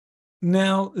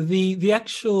Now, the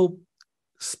actual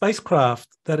spacecraft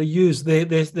that are used,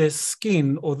 their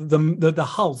skin or the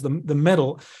hulls, the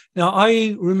metal. Now,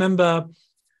 I remember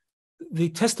the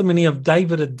testimony of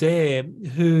David Adair,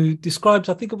 who describes,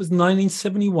 I think it was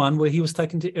 1971, where he was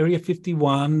taken to Area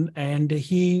 51 and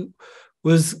he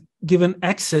was given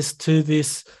access to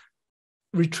this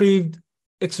retrieved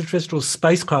extraterrestrial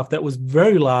spacecraft that was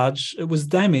very large. It was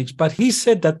damaged, but he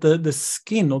said that the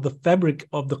skin or the fabric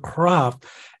of the craft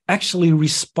actually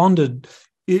responded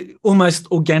almost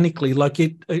organically, like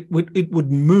it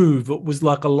would move. It was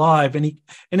like alive, and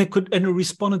it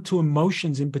responded to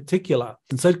emotions in particular.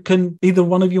 And so, can either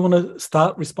one of you want to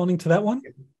start responding to that one?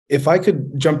 If I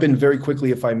could jump in very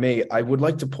quickly, if I may, I would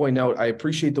like to point out, I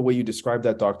appreciate the way you described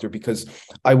that, Doctor, because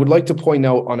I would like to point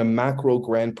out on a macro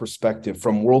grand perspective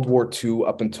from World War II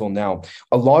up until now,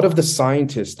 a lot of the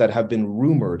scientists that have been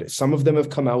rumored, some of them have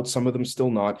come out, some of them still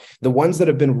not, the ones that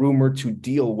have been rumored to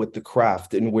deal with the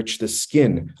craft in which the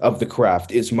skin of the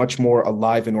craft is much more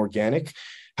alive and organic,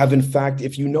 have in fact,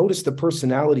 if you notice the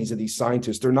personalities of these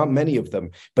scientists, there are not many of them,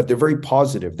 but they're very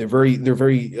positive. They're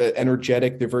very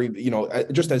energetic. They're very,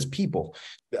 just as people.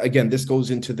 Again, this goes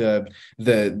into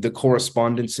the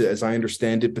correspondence, as I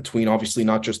understand it, between obviously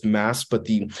not just mass, but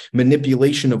the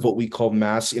manipulation of what we call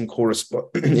mass in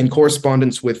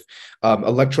correspondence with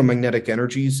electromagnetic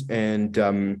energies and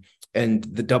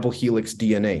the double helix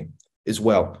DNA as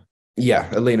well. Yeah,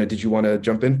 Elena, did you want to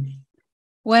jump in?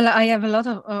 Well, I have a lot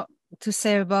of to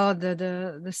say about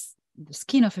the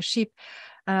skin of a ship.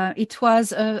 It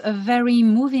was a very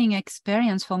moving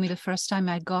experience for me the first time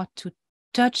I got to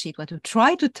touch it, or to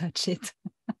try to touch it.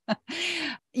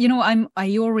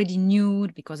 I already knew,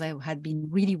 because I had been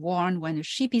really warned, when a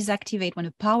ship is activated, when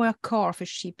a power core of a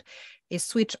ship is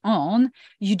switched on,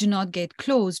 you do not get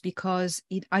close, because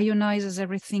it ionizes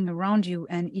everything around you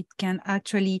and it can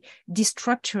actually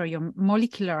destructure your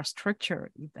molecular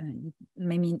structure.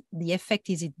 The effect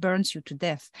is it burns you to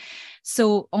death.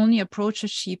 So only approach a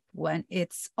ship when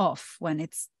it's off, when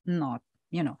it's not,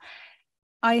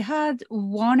 I had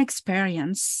one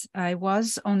experience. I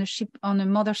was on a ship, on a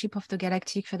mothership of the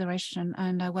Galactic Federation,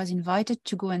 and I was invited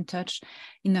to go and touch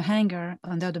in a hangar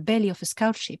under the belly of a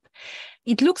scout ship.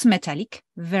 It looks metallic,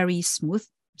 very smooth,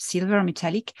 silver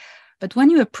metallic, but when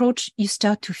you approach, you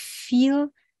start to feel,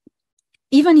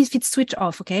 even if it's switched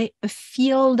off, a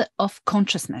field of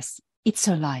consciousness. It's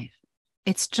alive.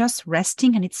 It's just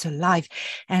resting and it's alive.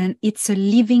 And it's a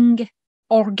living,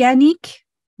 organic,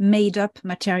 made up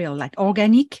material, like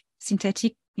organic,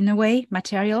 synthetic in a way,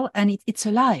 material, and it's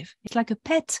alive. It's like a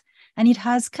pet, and it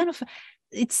has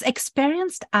it's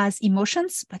experienced as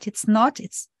emotions, but it's not.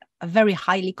 It's a very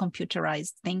highly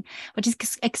computerized thing, but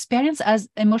it's experienced as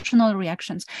emotional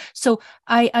reactions. So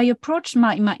I approached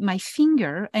my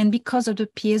finger, and because of the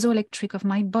piezoelectric of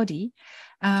my body,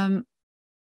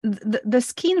 the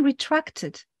skin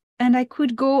retracted, and I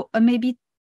could go maybe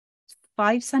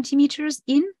 5 centimeters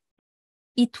in.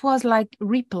 It was like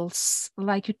ripples,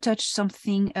 like you touch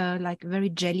something like very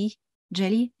jelly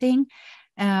thing.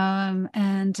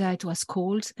 And it was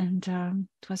cold, and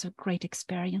it was a great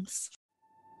experience.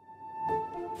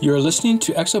 You're listening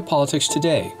to Exopolitics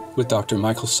Today with Dr.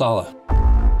 Michael Salla,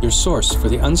 your source for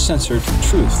the uncensored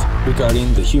truth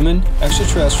regarding the human,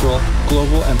 extraterrestrial,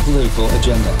 global, and political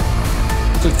agenda.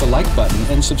 Click the like button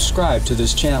and subscribe to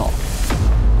this channel.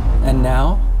 And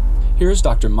now, here's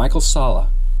Dr. Michael Salla.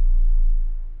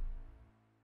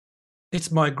 It's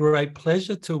my great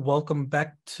pleasure to welcome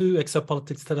back to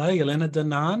Exopolitics Today, Elena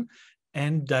Danaan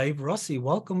and Dave Rossi.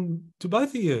 Welcome to both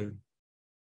of you.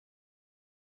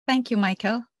 Thank you,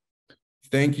 Michael.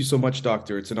 Thank you so much,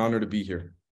 Doctor. It's an honor to be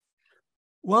here.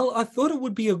 Well, I thought it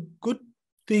would be a good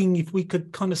thing if we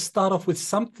could kind of start off with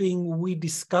something we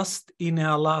discussed in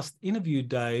our last interview,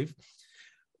 Dave,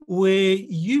 where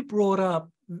you brought up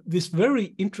this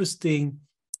very interesting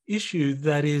issue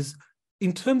that is,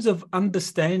 in terms of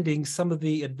understanding some of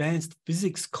the advanced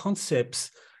physics concepts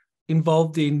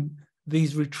involved in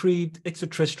these retrieved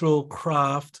extraterrestrial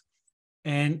craft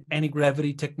and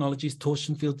anti-gravity technologies,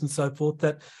 torsion fields and so forth,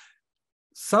 that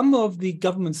some of the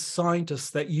government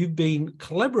scientists that you've been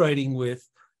collaborating with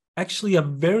actually are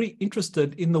very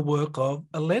interested in the work of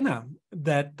Elena,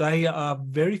 that they are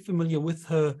very familiar with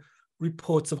her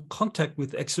reports of contact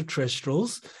with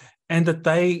extraterrestrials, and that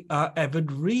they are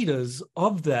avid readers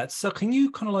of that. So can you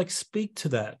kind of like speak to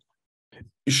that?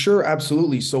 Sure,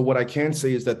 absolutely. So what I can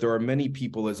say is that there are many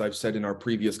people, as I've said in our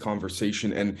previous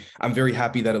conversation, and I'm very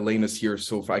happy that Elena's here.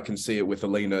 So if I can say it with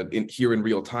Elena here in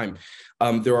real time,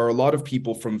 there are a lot of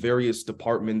people from various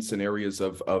departments and areas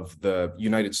of the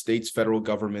United States federal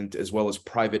government, as well as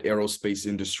private aerospace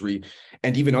industry,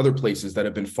 and even other places that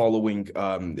have been following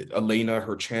Elena,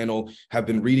 her channel, have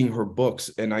been reading her books.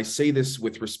 And I say this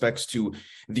with respects to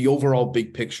the overall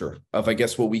big picture of, I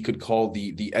guess, what we could call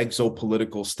the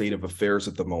exopolitical state of affairs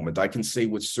at the moment. I can say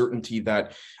with certainty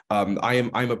that I'm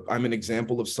an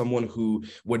example of someone who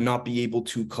would not be able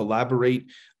to collaborate,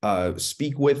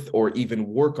 speak with, or even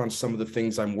work on some of the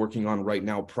things I'm working on right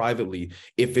now privately,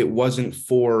 if it wasn't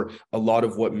for a lot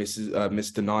of what Miss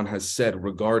Danan has said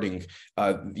regarding,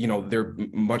 there are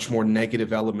much more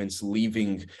negative elements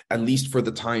leaving, at least for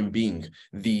the time being,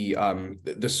 the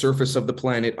surface of the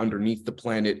planet, underneath the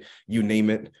planet, you name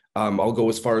it. I'll go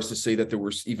as far as to say that there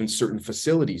were even certain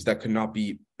facilities that could not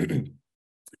be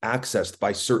accessed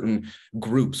by certain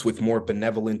groups with more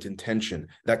benevolent intention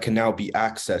that can now be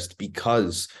accessed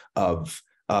because of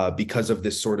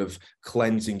this sort of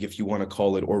cleansing, if you want to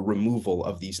call it, or removal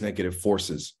of these negative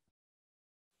forces.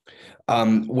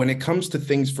 When it comes to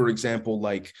things, for example,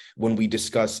 like when we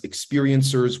discuss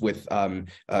experiencers with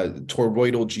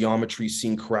toroidal geometry,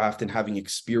 seeing craft and having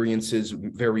experiences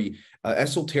very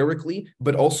esoterically,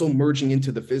 but also merging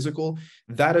into the physical,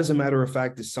 that, as a matter of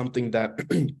fact, is something that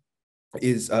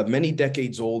is many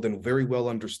decades old and very well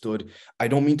understood. I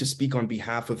don't mean to speak on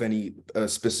behalf of any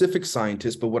specific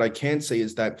scientist, but what I can say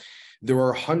is that there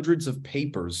are hundreds of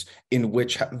papers in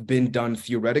which have been done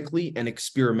theoretically and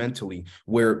experimentally,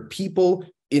 where people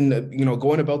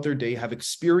going about their day have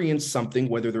experienced something,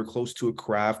 whether they're close to a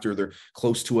craft or they're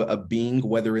close to a being,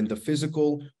 whether in the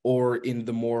physical or in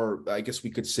the more, I guess we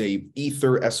could say,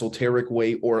 ether, esoteric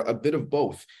way, or a bit of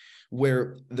both,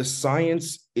 where the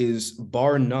science is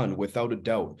bar none, without a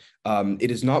doubt.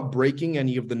 It is not breaking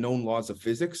any of the known laws of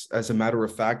physics. As a matter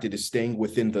of fact, it is staying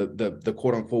within the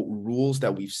quote unquote rules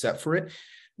that we've set for it.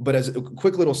 But as a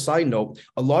quick little side note,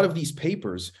 a lot of these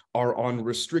papers are on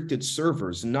restricted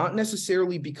servers, not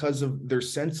necessarily because they're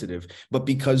sensitive, but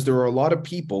because there are a lot of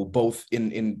people, both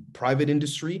in private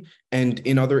industry and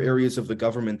in other areas of the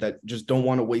government, that just don't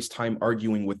want to waste time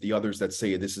arguing with the others that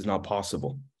say this is not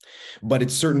possible. But it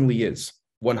certainly is,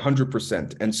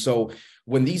 100%. And so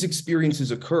when these experiences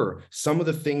occur, some of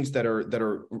the things that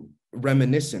are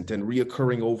reminiscent and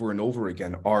reoccurring over and over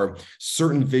again are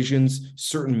certain visions,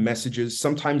 certain messages.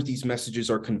 Sometimes these messages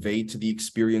are conveyed to the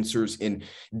experiencers in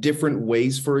different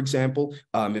ways. For example,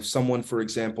 if someone, for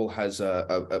example, has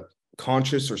a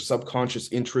conscious or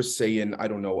subconscious interest, say in, I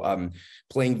don't know,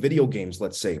 playing video games,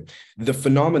 let's say, the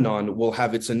phenomenon will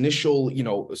have its initial,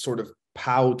 sort of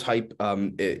POW type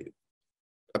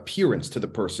appearance to the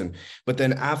person. But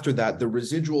then after that, the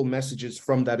residual messages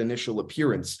from that initial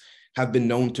appearance have been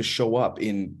known to show up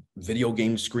in video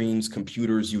game screens,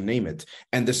 computers, you name it.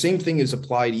 And the same thing is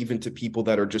applied even to people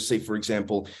that are just, say, for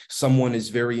example, someone is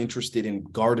very interested in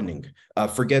gardening.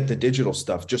 Forget the digital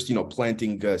stuff, just,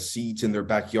 planting seeds in their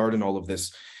backyard and all of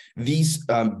this. These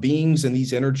beings and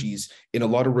these energies, in a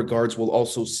lot of regards, will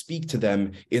also speak to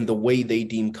them in the way they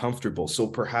deem comfortable. So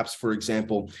perhaps, for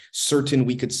example, certain,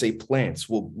 we could say, plants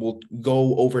will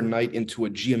go overnight into a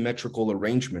geometrical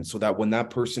arrangement so that when that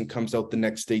person comes out the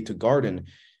next day to garden,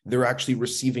 they're actually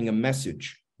receiving a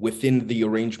message within the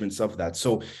arrangements of that.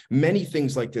 So many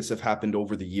things like this have happened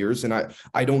over the years. And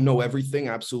I don't know everything,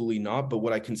 absolutely not. But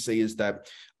what I can say is that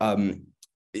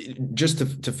just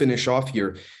to finish off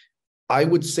here, I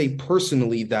would say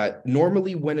personally that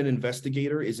normally when an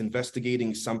investigator is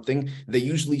investigating something, they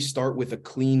usually start with a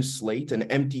clean slate, an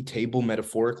empty table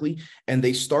metaphorically, and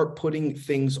they start putting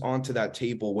things onto that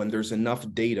table when there's enough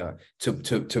data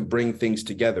to bring things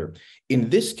together. In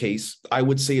this case, I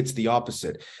would say it's the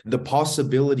opposite. The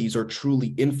possibilities are truly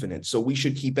infinite. So we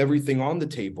should keep everything on the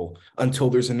table until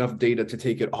there's enough data to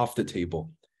take it off the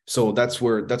table. So that's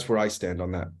where I stand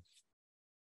on that.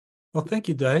 Well, thank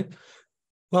you, Dave.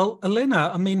 Well,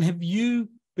 Elena, I mean, have you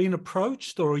been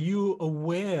approached, or are you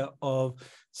aware of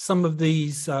some of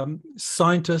these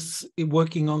scientists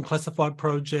working on classified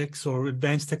projects or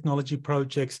advanced technology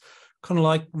projects, kind of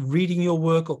like reading your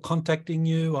work or contacting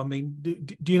you? I mean,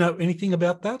 do you know anything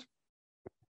about that?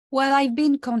 Well, I've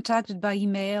been contacted by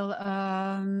email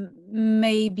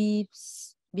maybe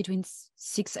between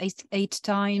 6-8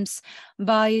 times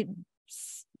by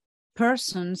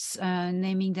persons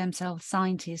naming themselves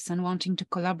scientists and wanting to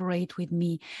collaborate with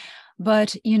me.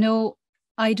 But,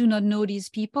 I do not know these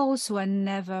people, so I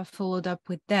never followed up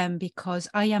with them because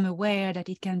I am aware that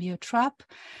it can be a trap.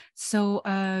 So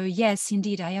yes,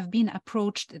 indeed, I have been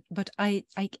approached, but I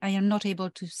am not able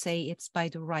to say it's by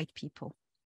the right people.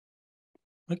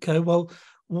 Okay, well,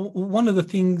 one of the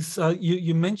things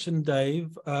you mentioned,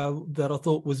 Dave, that I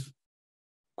thought was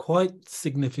quite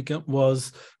significant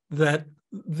was that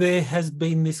there has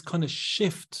been this kind of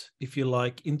shift, if you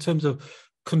like, in terms of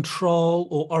control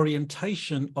or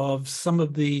orientation of some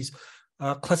of these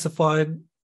classified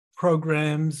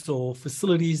programs or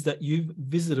facilities that you've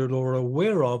visited or are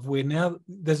aware of, where now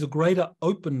there's a greater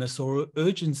openness or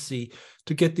urgency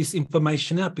to get this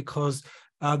information out, because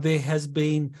there has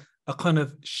been a kind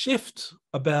of shift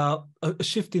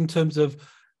in terms of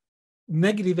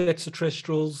negative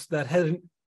extraterrestrials that had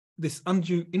this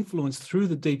undue influence through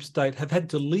the deep state have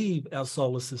had to leave our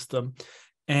solar system,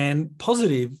 and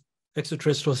positive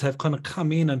extraterrestrials have kind of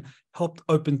come in and helped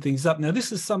open things up. Now,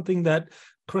 this is something that,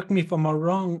 correct me if I'm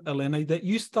wrong, Elena, that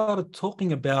you started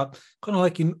talking about kind of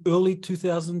like in early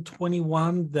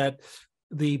 2021, that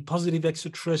the positive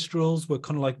extraterrestrials were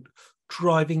kind of like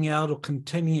driving out or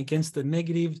contending against the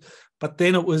negatives. But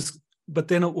then it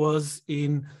was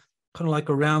in kind of like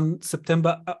around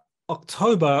September,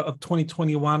 October of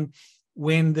 2021,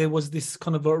 when there was this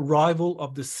kind of arrival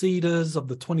of the Seeders, of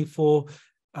the 24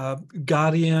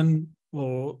 Guardian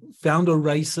or founder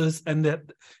races, and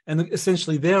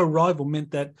essentially their arrival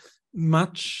meant that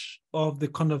much of the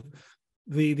kind of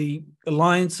the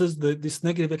alliances, this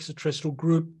negative extraterrestrial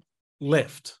group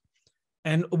left.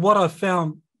 And what I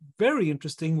found very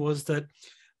interesting was that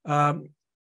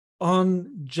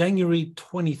on January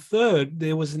 23rd,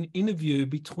 there was an interview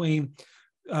between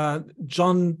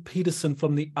John Peterson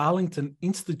from the Arlington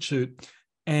Institute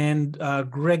and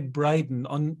Greg Braden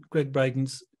on Greg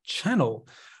Braden's channel,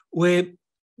 where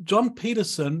John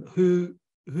Peterson,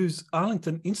 whose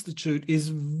Arlington Institute is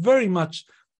very much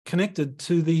connected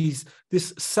to this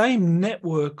same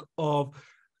network of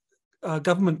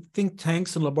government think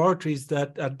tanks and laboratories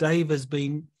that Dave has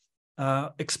been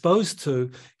exposed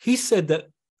to, he said that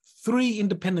 3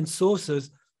 independent sources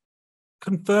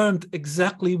confirmed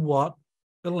exactly what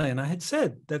Elena had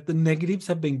said, that the negatives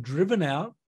have been driven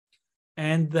out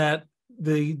and that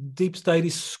the deep state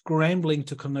is scrambling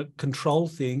to control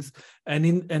things. And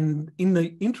in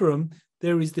the interim,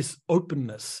 there is this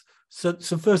openness. So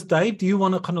first, Dave, do you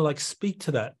want to kind of like speak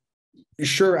to that?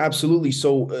 Sure, absolutely.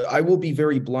 So I will be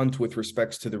very blunt with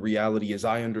respects to the reality as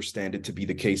I understand it to be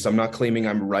the case. I'm not claiming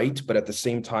I'm right, but at the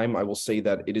same time, I will say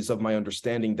that it is of my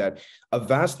understanding that a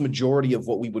vast majority of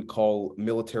what we would call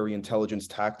military intelligence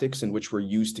tactics, in which we're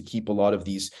used to keep a lot of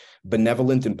these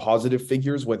benevolent and positive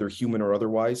figures, whether human or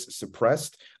otherwise,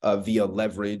 suppressed via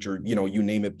leverage or, you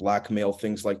name it, blackmail,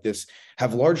 things like this,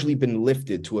 have largely been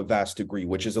lifted to a vast degree,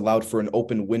 which has allowed for an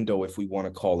open window, if we want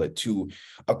to call it, to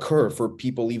occur for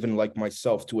people even like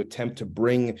myself to attempt to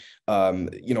bring,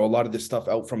 a lot of this stuff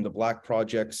out from the Black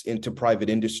projects into private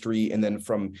industry, and then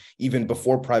from even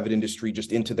before private industry,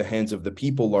 just into the hands of the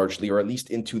people largely, or at least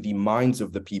into the minds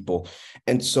of the people.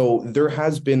 And so there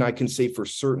has been, I can say for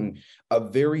certain, a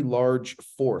very large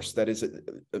force that is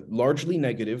largely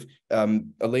negative.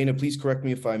 Elena, please correct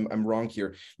me if I'm wrong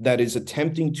here, that is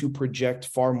attempting to project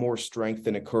far more strength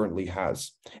than it currently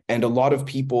has. And a lot of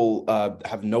people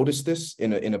have noticed this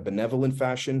in a benevolent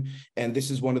fashion. And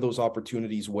this is one of those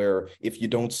opportunities where if you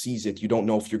don't seize it, you don't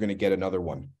know if you're going to get another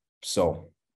one. So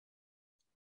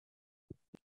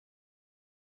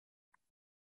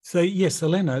yes,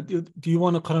 Elena, do you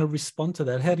want to kind of respond to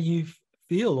that? How do you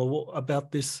feel about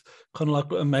this kind of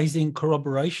like amazing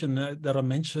corroboration that I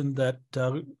mentioned, that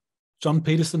John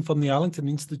Peterson from the Arlington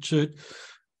Institute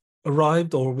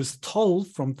arrived or was told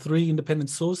from 3 independent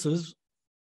sources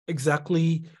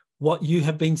exactly what you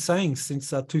have been saying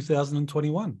since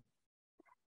 2021?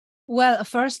 Well,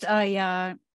 first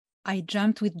I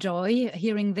jumped with joy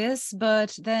hearing this,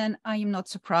 but then I am not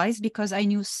surprised because I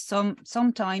knew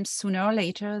sometimes sooner or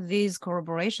later these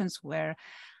corroborations were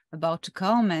about to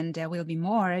come, and there will be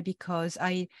more, because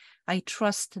I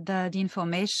trust the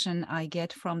information I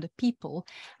get from the people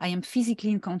I am physically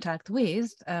in contact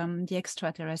with, the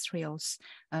extraterrestrials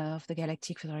of the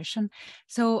Galactic Federation.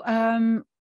 So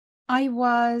I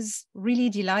was really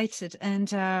delighted, and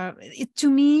to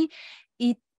me,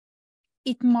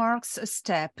 it marks a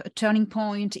step, a turning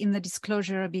point in the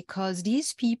disclosure, because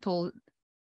these people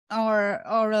are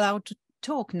allowed to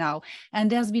talk now,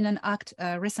 and there's been an act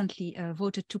recently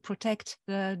voted to protect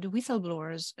the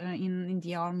whistleblowers in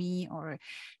the army, or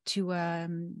to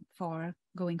for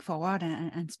going forward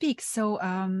and speak. So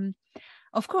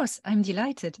of course I'm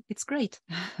delighted. It's great.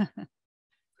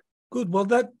 Good. Well,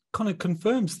 that kind of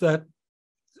confirms that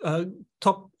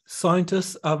top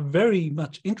scientists are very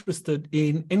much interested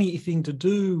in anything to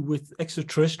do with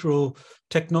extraterrestrial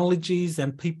technologies,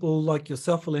 and people like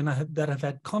yourself, Elena, that have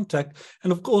had contact.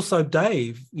 And of course, also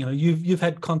Dave, you've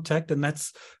had contact, and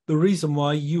that's the reason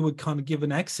why you were kind of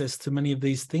given access to many of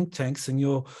these think tanks, and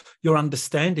your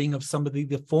understanding of some of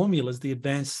the formulas, the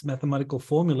advanced mathematical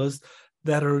formulas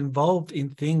that are involved in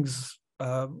things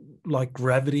like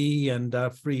gravity and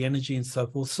free energy and so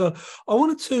forth. So I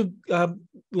wanted to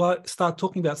start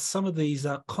talking about some of these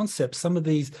concepts, some of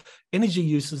these energy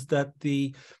uses that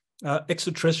the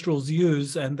extraterrestrials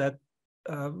use, and that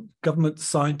government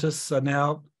scientists are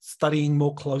now studying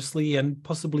more closely and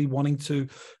possibly wanting to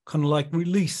kind of like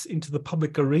release into the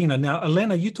public arena. Now,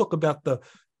 Elena, you talk about the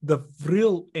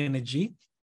vril energy.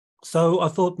 So I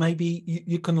thought maybe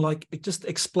you can like just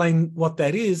explain what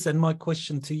that is. And my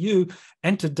question to you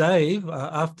and to Dave,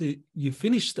 after you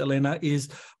finished, Elena, is,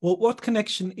 well, what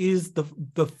connection is the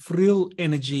vril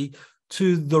energy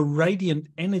to the radiant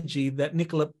energy that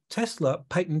Nikola Tesla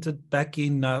patented back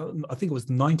in, I think it was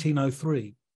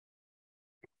 1903?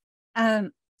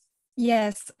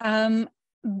 Yes.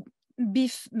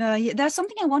 There's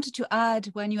something I wanted to add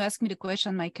when you asked me the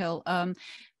question, Michael.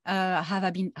 Have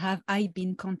I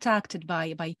been contacted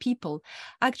by people?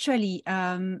 Actually,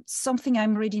 something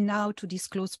I'm ready now to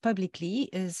disclose publicly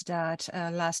is that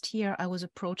last year I was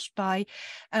approached by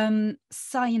alleged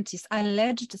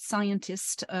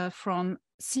scientists from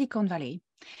Silicon Valley.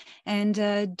 And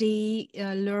they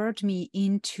lured me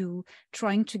into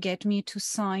trying to get me to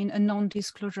sign a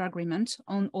non-disclosure agreement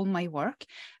on all my work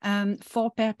for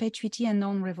perpetuity and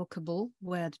non-revocable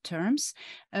were the terms.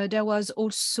 There was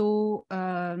also,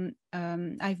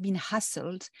 I've been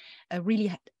hassled,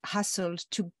 really hassled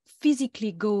to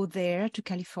physically go there to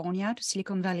California, to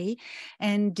Silicon Valley.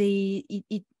 And the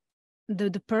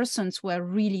persons were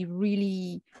really,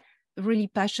 really, really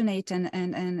passionate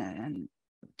and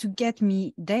to get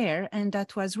me there, and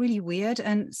that was really weird,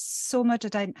 and so much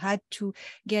that I had to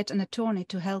get an attorney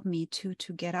to help me to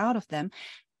get out of them,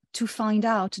 to find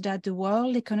out that the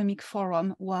World Economic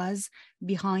Forum was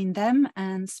behind them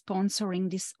and sponsoring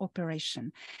this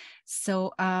operation.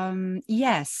 So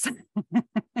yes,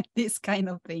 these kind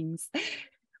of things.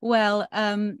 Well,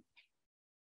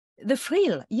 the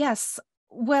vril, yes.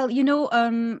 Well,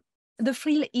 the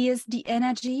vril is the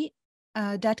energy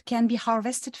that can be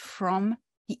harvested from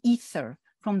the ether,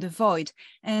 from the void.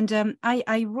 And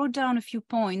I wrote down a few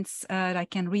points that I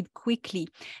can read quickly.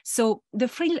 So the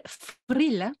vril,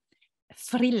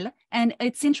 and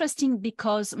it's interesting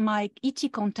because my ET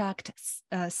contact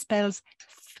spells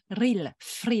vril,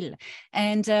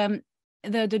 and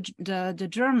the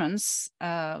Germans,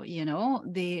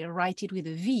 they write it with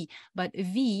a V, but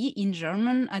V in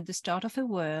German at the start of a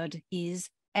word is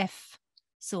F.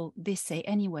 So they say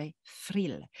anyway,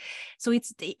 vril. So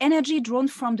it's the energy drawn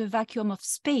from the vacuum of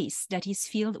space that is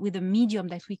filled with a medium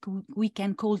that we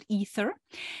can call ether.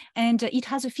 And it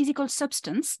has a physical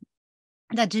substance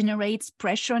that generates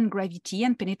pressure and gravity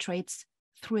and penetrates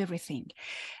through everything.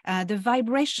 The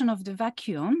vibration of the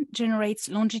vacuum generates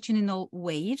longitudinal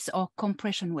waves or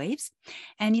compression waves,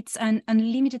 and it's an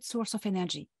unlimited source of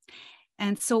energy.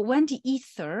 And so when the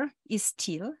ether is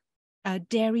still,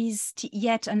 there is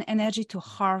yet an energy to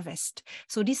harvest.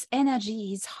 So this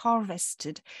energy is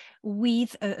harvested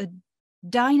with a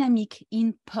dynamic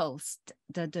impulse,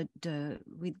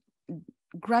 with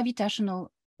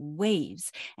gravitational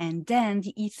waves, and then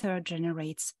the ether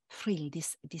generates vril,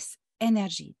 this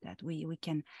energy that we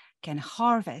can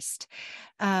harvest.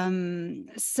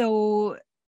 So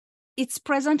it's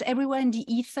present everywhere in the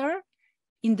ether,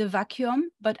 in the vacuum,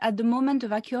 but at the moment the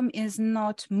vacuum is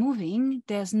not moving.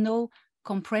 There's no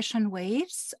compression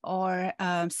waves or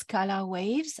scalar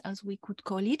waves, as we could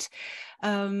call it.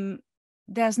 The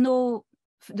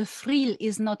vril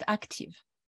is not active.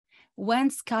 When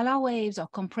scalar waves or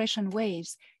compression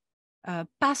waves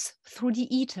pass through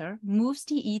the ether, moves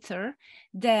the ether,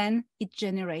 then it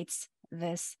generates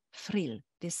this vril,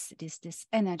 this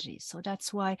energy. So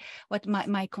that's what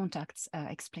my contacts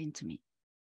explained to me.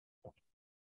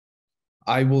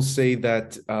 I will say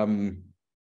that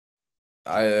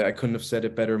I couldn't have said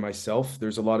it better myself.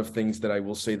 There's a lot of things that I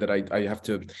will say that I have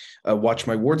to watch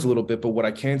my words a little bit, but what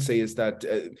I can say is that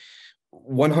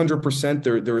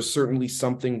 100%. There is certainly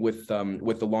something with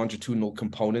the longitudinal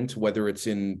component, whether it's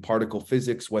in particle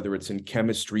physics, whether it's in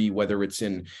chemistry, whether it's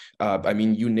in, I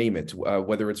mean, you name it,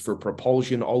 whether it's for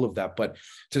propulsion, all of that. But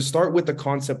to start with the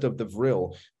concept of the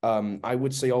vril, I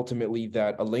would say ultimately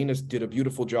that Elena did a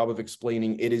beautiful job of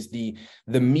explaining it is the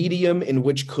medium in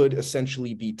which could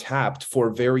essentially be tapped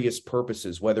for various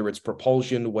purposes, whether it's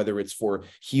propulsion, whether it's for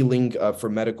healing, for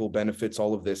medical benefits,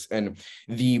 all of this. And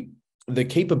the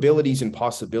capabilities and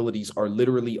possibilities are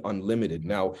literally unlimited.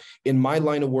 Now, in my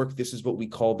line of work, this is what we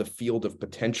call the field of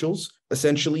potentials,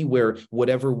 essentially, where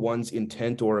whatever one's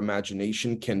intent or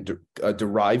imagination can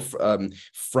derive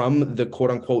from the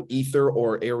quote unquote ether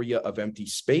or area of empty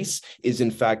space is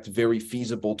in fact very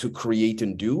feasible to create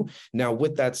and do. Now,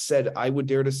 with that said, I would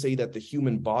dare to say that the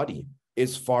human body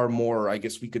is far more, I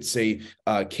guess we could say,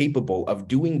 capable of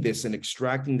doing this and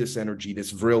extracting this energy,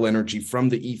 this vril energy from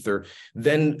the ether,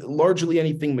 than largely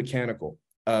anything mechanical,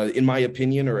 in my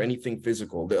opinion, or anything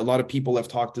physical. A lot of people have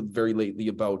talked very lately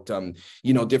about,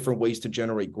 different ways to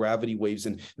generate gravity waves,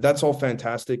 and that's all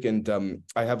fantastic. And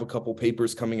I have a couple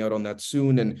papers coming out on that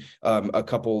soon, and a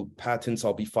couple patents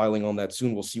I'll be filing on that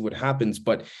soon. We'll see what happens.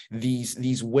 But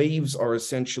these waves are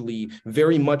essentially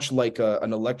very much like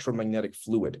an electromagnetic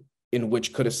fluid, in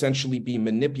which could essentially be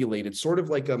manipulated, sort of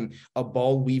like a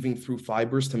ball weaving through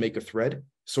fibers to make a thread,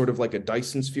 sort of like a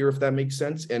Dyson sphere, if that makes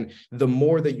sense. And the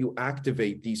more that you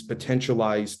activate these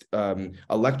potentialized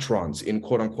electrons in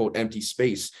quote unquote empty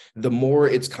space, the more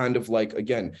it's kind of like,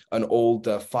 again, an old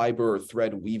fiber or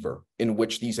thread weaver, in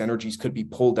which these energies could be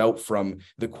pulled out from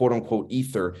the quote unquote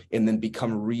ether and then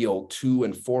become real to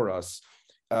and for us.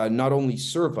 Not only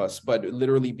serve us, but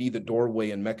literally be the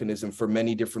doorway and mechanism for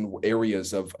many different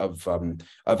areas of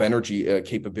energy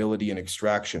capability and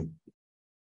extraction.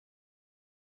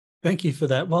 Thank you for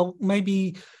that. Well,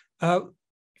 maybe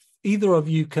either of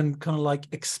you can kind of like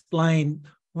explain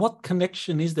what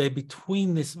connection is there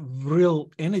between this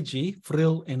vril energy,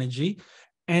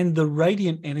 and the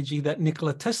radiant energy that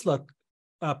Nikola Tesla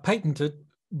patented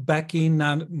back in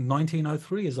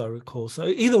 1903, as I recall. So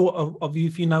either of you,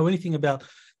 if you know anything about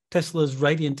Tesla's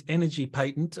radiant energy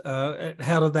patent,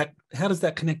 how does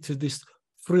that connect to this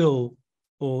frill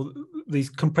or these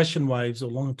compression waves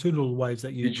or longitudinal waves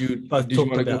that you both talked about? Did you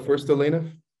want to go first, Elena?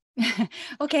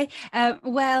 Okay.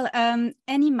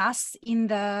 Any mass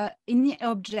in any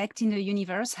object in the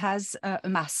universe has a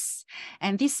mass,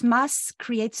 and this mass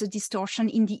creates a distortion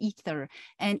in the ether,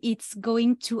 and it's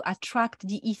going to attract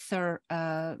the ether.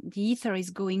 The ether is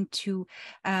going to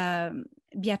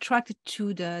be attracted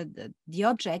to the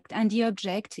object, and the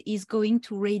object is going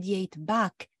to radiate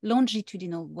back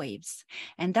longitudinal waves,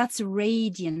 and that's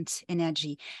radiant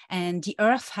energy. And the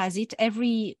Earth has it.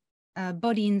 Every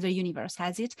body in the universe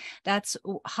has it. That's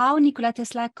how Nikola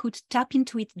Tesla could tap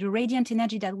into it, the radiant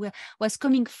energy that was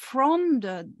coming from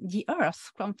the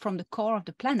Earth, from the core of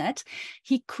the planet.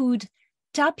 He could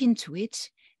tap into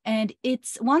it, and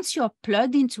it's once you're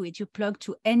plugged into it, you plug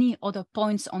to any other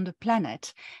points on the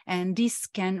planet, and this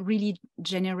can really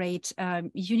generate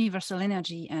universal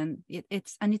energy, and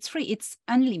it's free, it's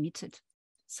unlimited.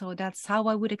 So that's how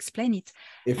I would explain it.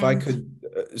 If I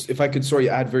could, sorry,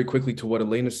 add very quickly to what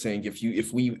Elena's saying.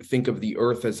 If we think of the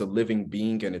Earth as a living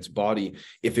being and its body,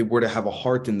 if it were to have a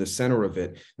heart in the center of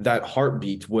it, that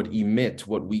heartbeat would emit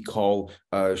what we call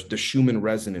the Schumann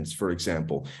resonance, for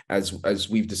example, as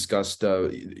we've discussed,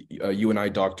 you and I,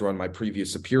 Doctor, on my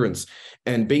previous appearance.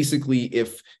 And basically,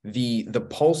 if the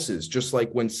pulses, just like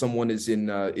when someone is in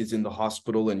the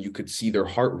hospital and you could see their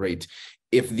heart rate,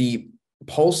 if the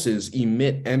pulses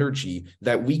emit energy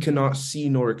that we cannot see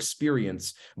nor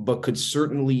experience, but could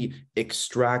certainly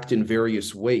extract in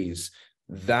various ways,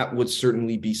 that would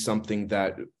certainly be something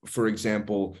that, for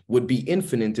example, would be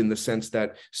infinite, in the sense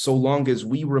that so long as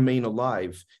we remain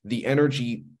alive, the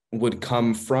energy would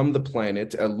come from the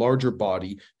planet, a larger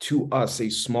body, to us, a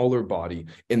smaller body,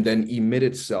 and then emit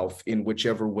itself in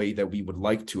whichever way that we would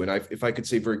like to. And if I could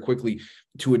say very quickly,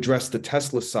 to address the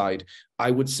Tesla side,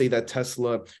 I would say that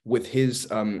Tesla, with his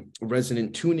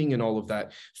resonant tuning and all of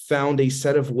that, found a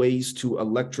set of ways to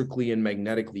electrically and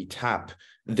magnetically tap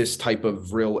this type of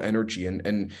vril energy.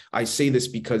 And I say this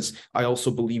because I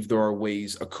also believe there are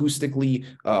ways acoustically,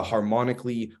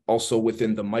 harmonically, also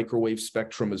within the microwave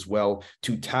spectrum as well,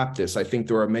 to tap this. I think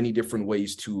there are many different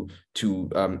ways to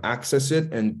access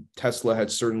it, and Tesla had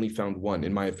certainly found one,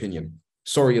 in my opinion.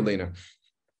 Sorry, Elena.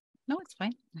 No, it's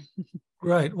fine.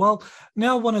 Great. Well,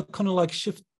 now I want to kind of like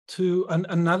shift to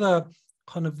another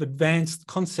kind of advanced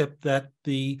concept that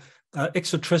the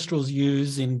extraterrestrials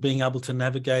use in being able to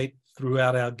navigate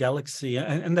throughout our galaxy,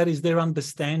 and that is their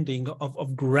understanding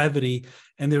of gravity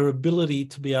and their ability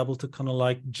to be able to kind of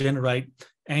like generate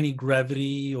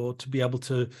anti-gravity, or to be able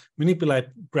to manipulate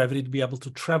gravity to be able to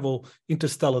travel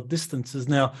interstellar distances.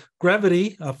 Now,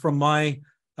 gravity from my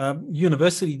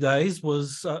university days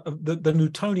was the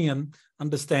Newtonian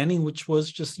understanding, which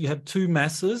was just you have two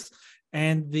masses,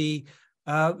 and the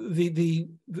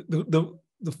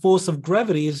force of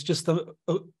gravity is just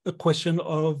a question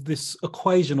of this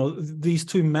equation, or these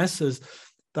two masses.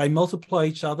 They multiply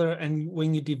each other, and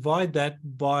when you divide that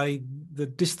by the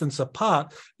distance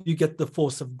apart, you get the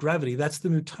force of gravity. That's the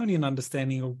Newtonian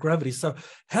understanding of gravity. So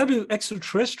how do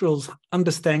extraterrestrials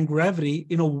understand gravity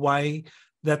in a way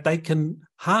that they can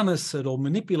harness it or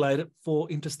manipulate it for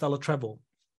interstellar travel?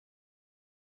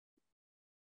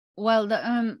 Well,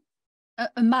 a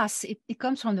mass, it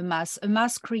comes from the mass. A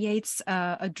mass creates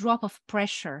a drop of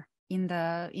pressure in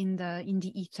the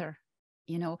ether,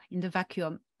 in the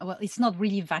vacuum. Well, it's not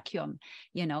really vacuum,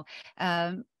 it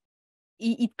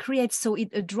creates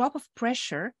a drop of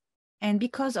pressure, and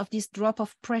because of this drop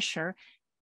of pressure,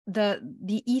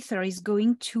 the ether is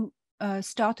going to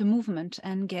start a movement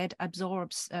and get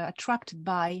attracted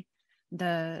by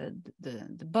the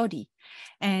body,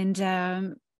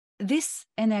 and this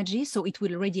energy, so it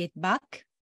will radiate back,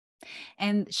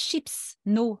 and ships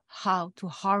know how to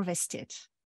harvest it.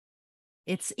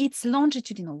 It's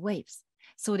longitudinal waves,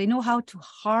 so they know how to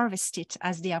harvest it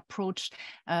as they approach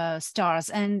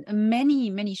stars. And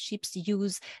many ships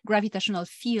use gravitational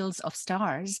fields of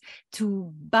stars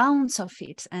to bounce off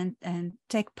it and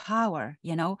take power.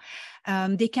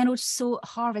 They can also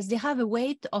harvest. They have a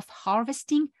way of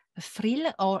harvesting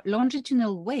frill or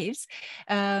longitudinal waves.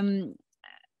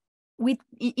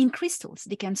 In crystals.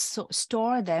 They can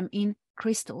store them in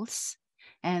crystals,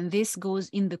 and this goes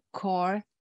in the core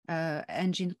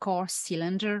engine core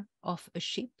cylinder of a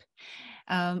ship,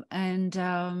 so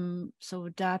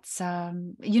that's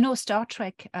Star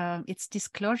Trek, its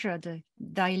disclosure, the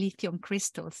dilithium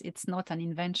crystals, it's not an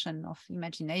invention of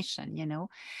imagination.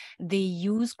 They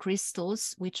use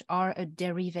crystals which are a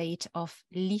derivative of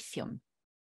lithium,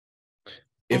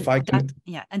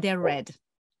 and they're red.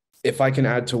 If I can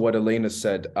add to what Elena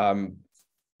said,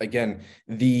 again,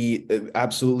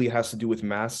 absolutely has to do with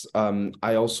mass.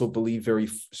 I also believe very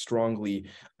strongly,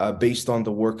 based on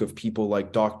the work of people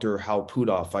like Dr. Hal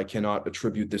Puthoff, I cannot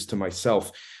attribute this to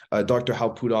myself, Dr.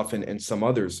 Hal Puthoff and some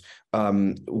others,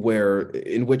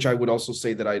 in which I would also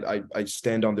say that I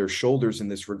stand on their shoulders in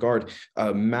this regard.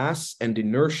 Mass and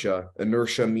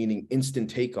inertia meaning instant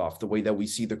takeoff, the way that we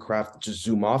see the craft just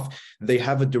zoom off, they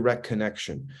have a direct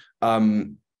connection.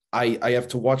 I have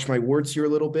to watch my words here a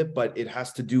little bit, but it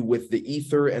has to do with the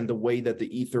ether and the way that the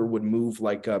ether would move,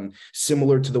 like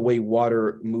similar to the way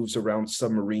water moves around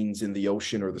submarines in the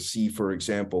ocean or the sea, for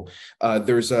example.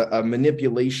 There's a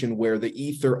manipulation where the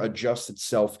ether adjusts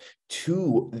itself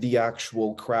to the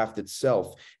actual craft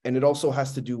itself. And it also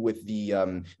has to do with the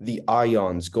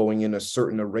ions going in a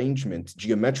certain arrangement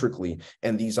geometrically.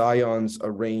 And these ions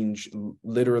arrange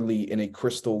literally in a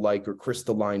crystal-like or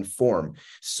crystalline form.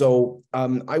 So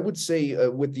I would say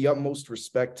with the utmost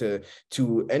respect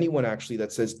to anyone actually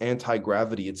that says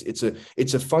anti-gravity,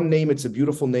 it's a fun name, it's a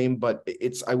beautiful name, but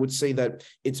I would say that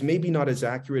it's maybe not as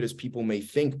accurate as people may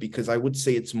think, because I would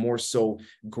say it's more so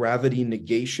gravity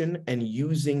negation and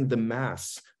using the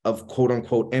mass of quote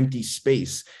unquote empty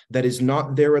space that is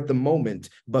not there at the moment,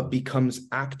 but becomes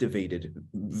activated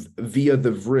via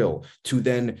the vril to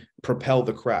then propel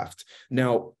the craft.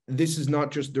 Now, there's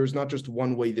not just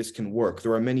one way this can work.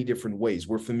 There are many different ways.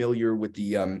 We're familiar with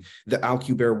the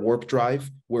Alcubierre warp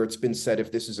drive, where it's been said,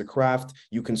 if this is a craft,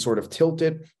 you can sort of tilt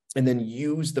it and then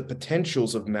use the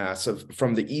potentials of mass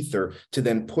from the ether to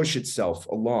then push itself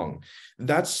along.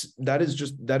 That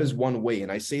is one way.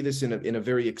 And I say this in a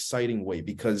very exciting way,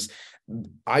 because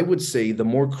I would say the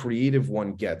more creative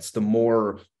one gets, the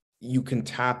more you can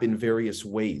tap in various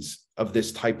ways of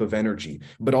this type of energy.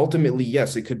 But ultimately,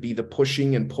 yes, it could be the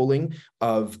pushing and pulling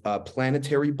of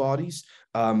planetary bodies.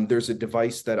 There's a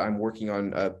device that I'm working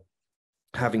on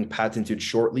having patented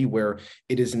shortly, where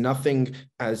it is nothing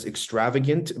as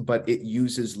extravagant, but it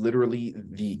uses literally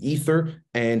the ether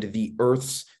and the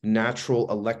Earth's natural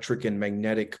electric and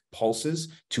magnetic pulses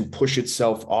to push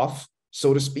itself off,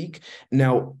 so to speak.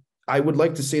 Now, I would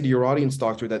like to say to your audience,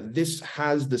 Doctor, that this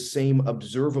has the same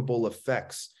observable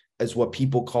effects as what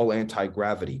people call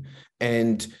anti-gravity.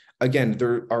 And again,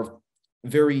 there are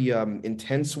very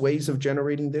intense ways of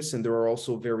generating this, and there are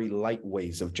also very light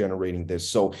ways of generating this.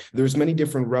 So there's many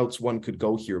different routes one could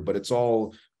go here, but it's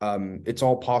all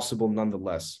possible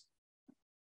nonetheless.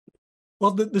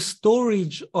 Well, the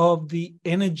storage of the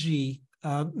energy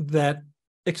that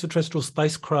extraterrestrial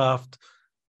spacecraft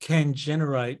can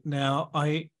generate. Now,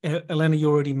 Elena, you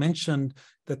already mentioned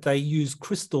that they use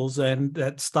crystals, and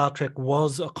that Star Trek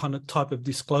was a kind of type of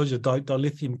disclosure,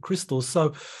 dilithium crystals.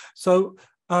 So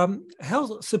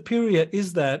how superior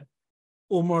is that,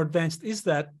 or more advanced is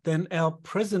that than our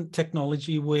present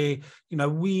technology, where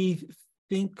we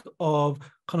think of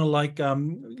kind of like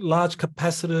large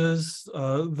capacitors,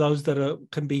 those that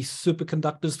can be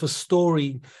superconductors for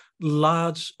storing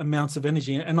large amounts of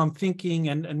energy. And I'm thinking,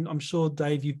 and I'm sure,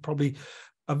 Dave, you probably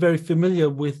are very familiar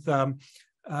with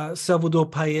Salvador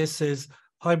Payes's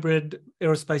hybrid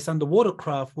aerospace underwater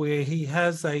craft, where he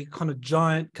has a kind of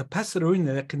giant capacitor in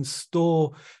there that can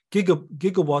store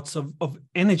gigawatts of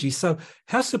energy. So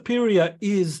how superior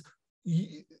is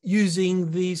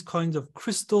using these kinds of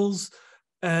crystals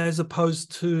as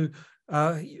opposed to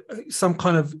some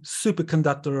kind of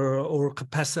superconductor or a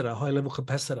capacitor, high-level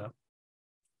capacitor?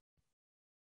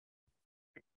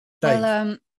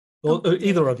 Dave, or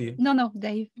either of you. No,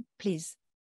 Dave, please.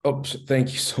 Oh,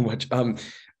 thank you so much.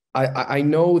 I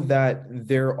know that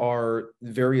there are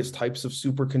various types of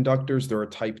superconductors. There are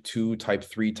type 2, type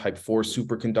 3, type 4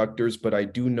 superconductors, but I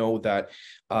do know that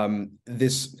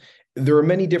there are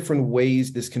many different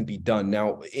ways this can be done.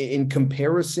 Now, in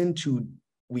comparison to,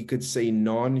 we could say,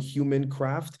 non-human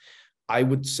craft, I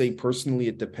would say personally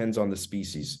it depends on the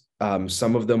species.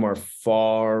 Some of them are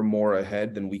far more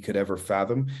ahead than we could ever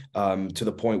fathom, to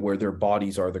the point where their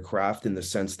bodies are the craft, in the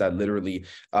sense that literally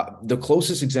the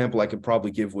closest example I could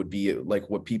probably give would be like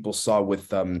what people saw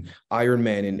with Iron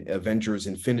Man in Avengers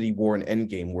Infinity War and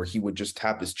Endgame, where he would just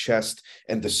tap his chest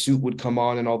and the suit would come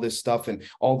on and all this stuff, and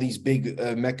all these big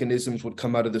mechanisms would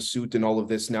come out of the suit and all of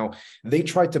this. Now, they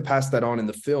tried to pass that on in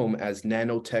the film as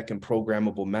nanotech and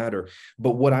programmable matter,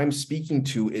 but what I'm speaking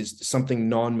to is something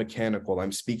non-mechanical.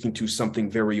 I'm speaking to something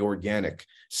very organic,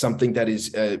 something that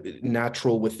is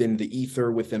natural within the ether,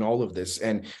 within all of this.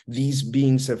 And these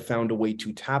beings have found a way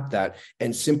to tap that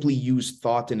and simply use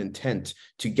thought and intent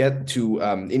to get to,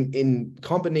 in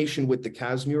combination with the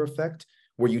Casimir effect,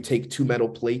 where you take two metal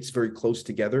plates very close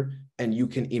together and you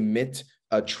can emit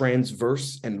a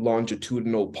transverse and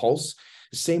longitudinal pulse.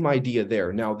 Same idea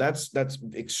there. Now, that's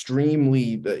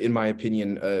extremely, in my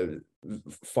opinion,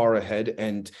 far ahead.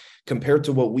 And compared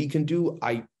to what we can do,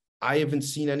 I haven't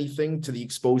seen anything to the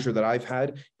exposure that I've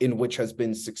had in which has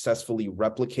been successfully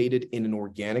replicated in an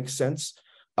organic sense.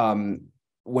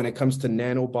 When it comes to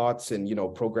nanobots and,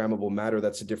 programmable matter,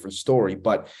 that's a different story.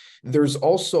 But there's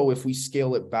also, if we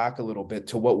scale it back a little bit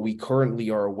to what we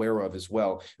currently are aware of as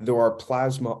well, there are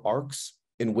plasma arcs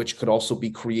in which could also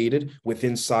be created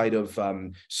inside of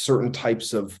certain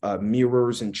types of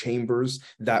mirrors and chambers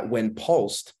that, when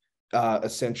pulsed,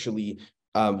 essentially,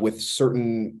 with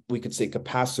certain, we could say,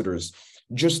 capacitors,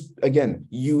 just again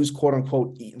use quote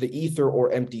unquote the ether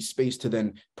or empty space to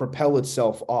then propel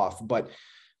itself off. But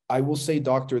I will say,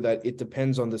 doctor, that it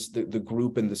depends on the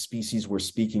group and the species we're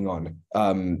speaking on,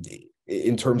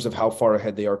 in terms of how far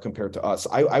ahead they are compared to us.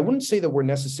 I wouldn't say that we're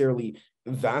necessarily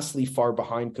vastly far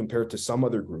behind compared to some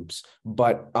other groups,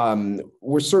 but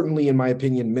we're certainly, in my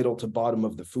opinion, middle to bottom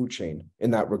of the food chain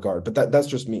in that regard. But that's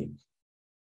just me.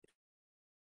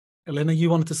 Elena, you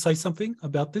wanted to say something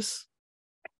about this?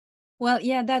 Well,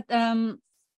 yeah, that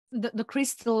the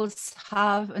crystals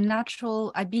have a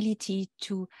natural ability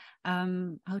to,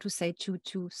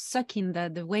 to suck in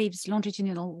the waves,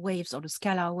 longitudinal waves or the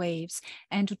scalar waves,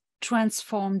 and to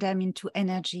transform them into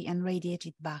energy and radiate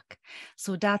it back.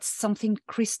 So that's something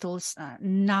crystals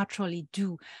naturally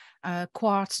do.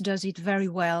 Quartz does it very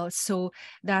well. So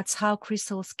that's how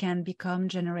crystals can become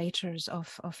generators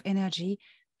of energy,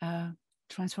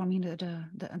 transforming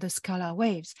the scalar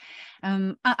waves.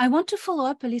 I want to follow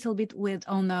up a little bit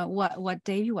on what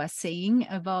Dave was saying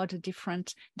about the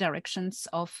different directions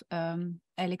of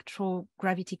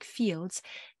electrogravitic fields.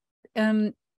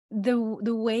 The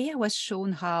way I was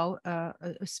shown how a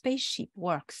spaceship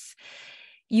works,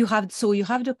 you have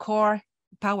the core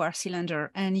power cylinder,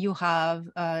 and you have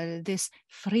this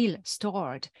frill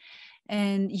stored.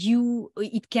 And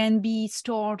it can be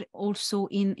stored also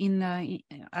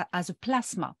as a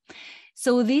plasma.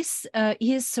 So this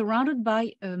is surrounded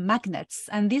by magnets,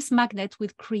 and this magnet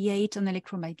will create an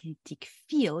electromagnetic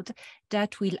field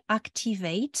that will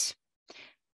activate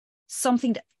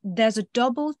something there's a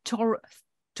double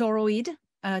toroid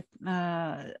that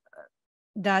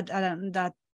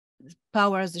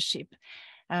powers the ship.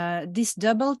 This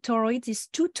double toroid, these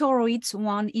two toroids,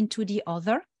 one into the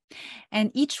other,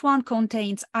 And each one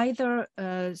contains either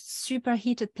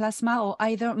superheated plasma, or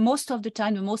either, most of the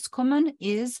time, the most common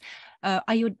is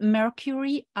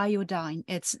mercury iodine.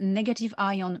 It's negative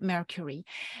ion mercury,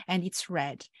 and it's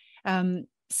red.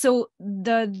 So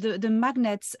the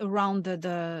magnets around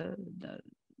the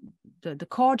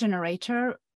core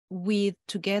generator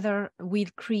together will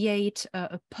create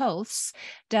a pulse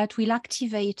that will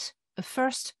activate a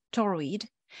first toroid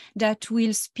that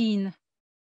will spin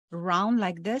around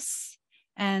like this,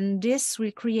 and this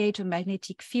will create a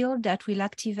magnetic field that will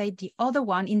activate the other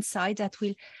one inside that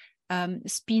will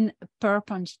spin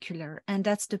perpendicular, and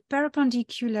that's the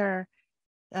perpendicular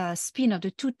spin of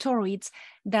the two toroids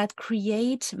that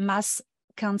create mass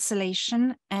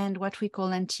cancellation and what we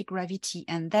call anti-gravity,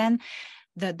 and then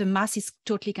the mass is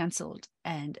totally cancelled,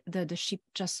 and the ship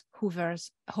just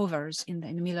hovers in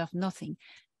the middle of nothing,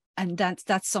 and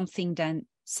that's something then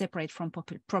separate from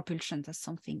propulsion. That's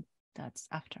something that's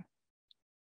after.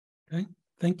 Okay,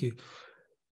 thank you.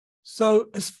 So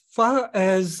as far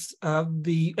as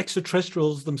the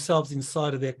extraterrestrials themselves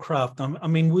inside of their craft, I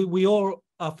mean, we all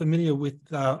are familiar with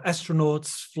astronauts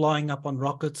flying up on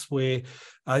rockets where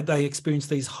they experience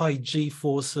these high G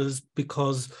forces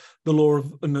because the law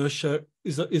of inertia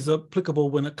is applicable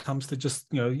when it comes to just,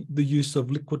 the use of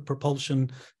liquid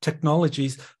propulsion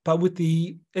technologies. But with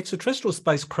the extraterrestrial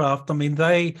spacecraft, I mean,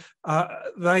 they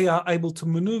are able to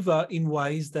maneuver in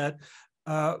ways that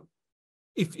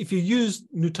if you use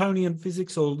Newtonian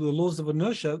physics or the laws of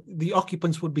inertia, the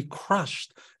occupants would be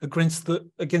crushed against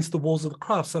the walls of the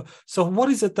craft. So what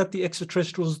is it that the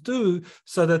extraterrestrials do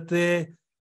so that their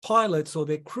pilots or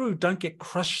their crew don't get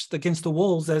crushed against the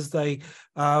walls as they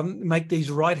make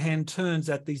these right-hand turns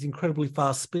at these incredibly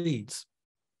fast speeds?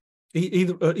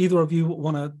 Either of you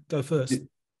want to go first?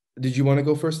 Did you want to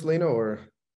go first, Elena, or?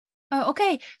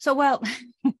 Okay, so well,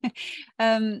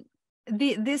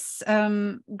 this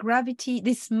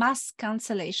mass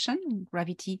cancellation,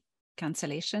 gravity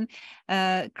cancellation,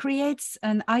 creates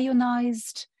an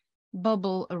ionized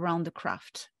bubble around the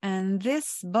craft. And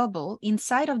this bubble,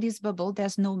 inside of this bubble,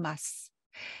 there's no mass,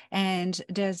 and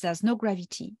there's no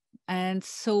gravity. And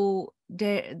so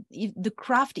the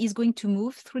craft is going to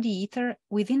move through the ether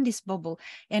within this bubble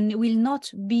and will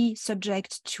not be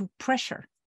subject to pressure.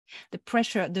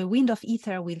 The wind of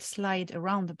ether will slide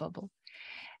around the bubble.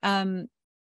 And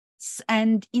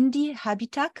in the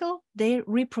habitacle, they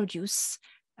reproduce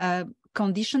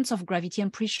conditions of gravity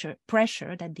and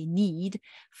pressure that they need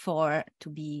to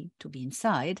be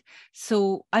inside.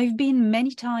 So I've been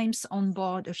many times on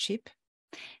board a ship,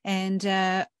 and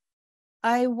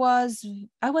I was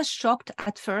shocked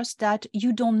at first that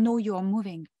you don't know you are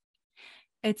moving.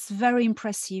 It's very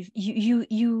impressive.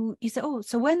 You say, oh,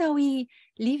 so when are we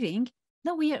leaving?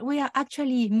 No, we are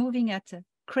actually moving at a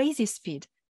crazy speed.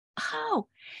 How?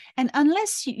 And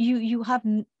unless you have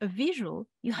a visual,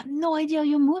 you have no idea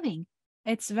you're moving.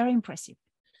 It's very impressive.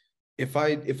 If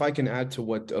I can add to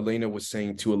what Elena was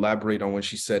saying, to elaborate on when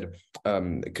she said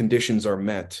conditions are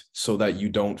met so that you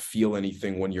don't feel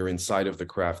anything when you're inside of the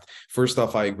craft. First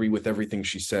off, I agree with everything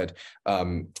she said,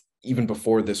 even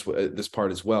before this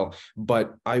part as well.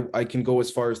 But I can go as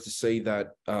far as to say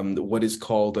that what is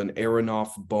called an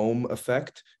Aronoff-Bohm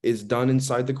effect is done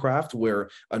inside the craft, where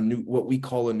what we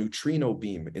call a neutrino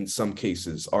beam in some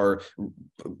cases are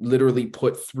literally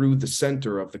put through the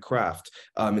center of the craft.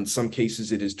 In some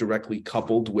cases, it is directly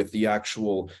coupled with the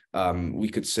actual, we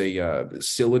could say,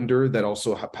 cylinder that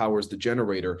also powers the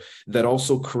generator, that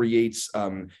also creates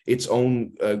its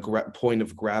own point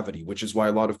of gravity, which is why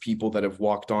a lot of people that have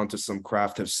walked onto some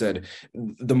craft have said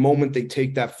the moment they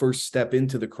take that first step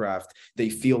into the craft, they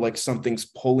feel like something's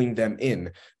pulling them in.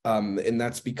 And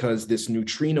that's because this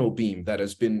neutrino beam that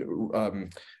has been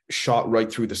shot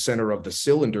right through the center of the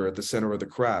cylinder at the center of the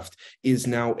craft is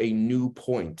now a new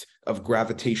point of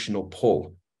gravitational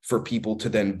pull for people to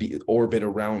then orbit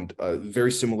around,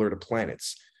 very similar to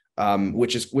planets.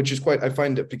 Which is quite, I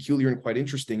find it peculiar and quite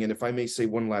interesting. And if I may say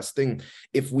one last thing,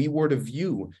 if we were to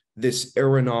view this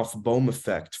Aronoff-Bohm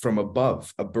effect from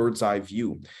above, a bird's eye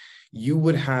view, you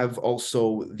would have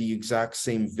also the exact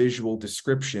same visual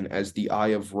description as the Eye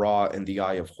of Ra and the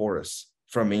Eye of Horus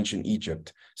from ancient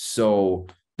Egypt. So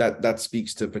that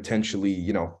speaks to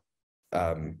potentially,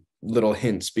 little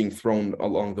hints being thrown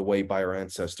along the way by our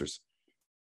ancestors.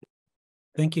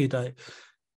 Thank you, Dave.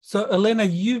 So, Elena,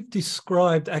 you've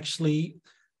described actually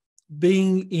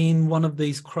being in one of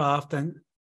these craft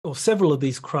or several of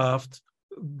these craft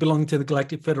belonging to the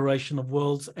Galactic Federation of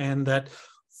Worlds, and that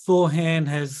Thorhan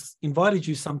has invited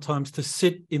you sometimes to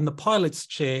sit in the pilot's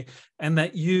chair, and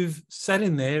that you've sat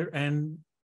in there and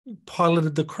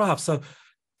piloted the craft. So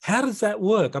How does that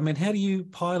work? I mean, how do you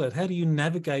pilot? How do you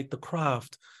navigate the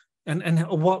craft? And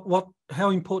how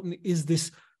important is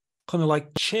this kind of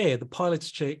like chair, the pilot's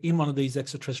chair, in one of these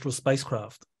extraterrestrial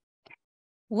spacecraft?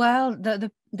 Well,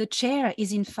 the chair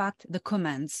is in fact the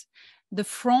commands. The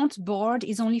front board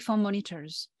is only for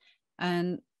monitors,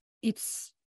 and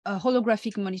it's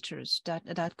holographic monitors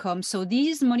that come. So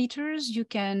these monitors, you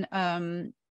can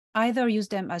either use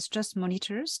them as just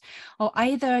monitors, or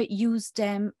either use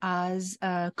them as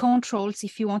controls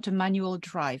if you want a manual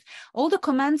drive. All the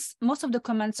commands, most of the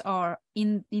commands are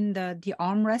in the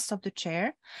armrest of the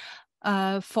chair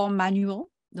for manual.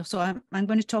 So I'm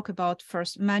going to talk about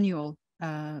first manual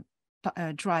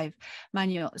drive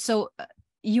manual. So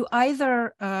you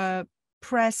either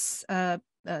press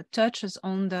touches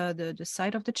on the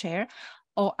side of the chair,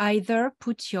 or either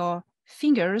put your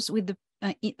fingers with the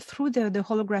through the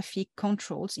holographic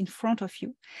controls in front of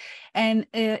you, and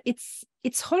it's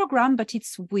hologram, but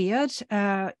it's weird.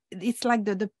 It's like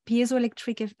the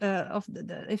piezoelectric of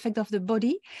the effect of the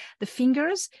body. The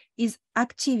fingers is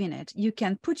active in it. You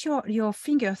can put your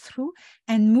finger through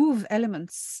and move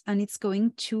elements, and it's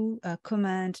going to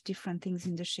command different things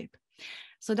in the ship.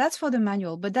 So that's for the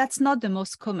manual, but that's not the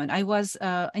most common. I was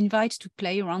invited to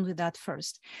play around with that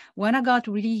first. When I got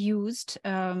really used,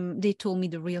 they told me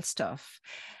the real stuff,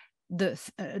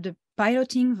 the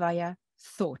piloting via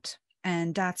thought.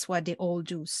 And that's what they all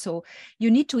do. So you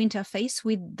need to interface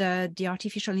with the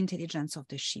artificial intelligence of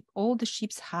the ship. All the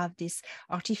ships have this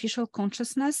artificial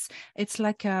consciousness. It's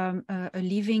like a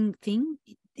living thing.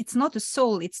 It's not a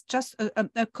soul, it's just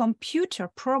a computer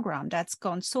program that's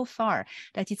gone so far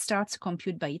that it starts to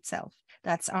compute by itself.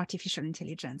 That's artificial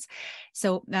intelligence.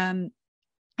 So, and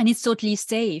it's totally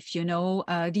safe, you know.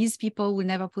 These people will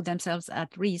never put themselves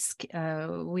at risk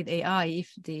with AI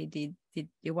if they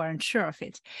weren't sure of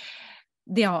it.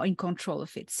 They are in control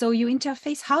of it. So you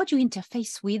interface. How do you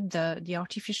interface with the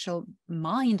artificial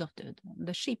mind of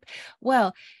the ship?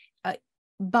 Well,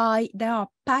 there are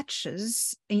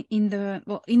patches in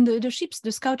the ships,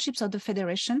 the scout ships of the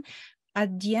Federation.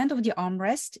 At the end of the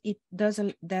armrest, there's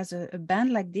a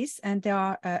band like this, and there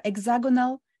are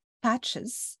hexagonal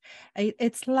patches.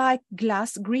 It's like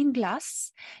glass, green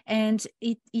glass, and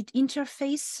it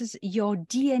interfaces your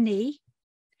DNA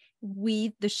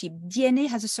with the ship. DNA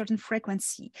has a certain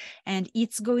frequency, and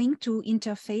it's going to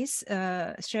interface,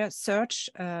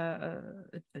 search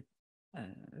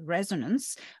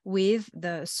resonance with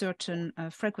the certain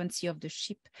frequency of the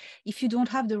ship. If you don't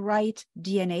have the right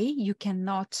DNA, you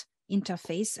cannot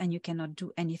interface and you cannot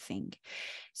do anything.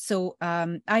 So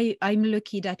I'm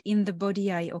lucky that in the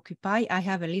body I occupy, I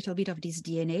have a little bit of this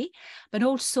DNA, but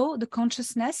also the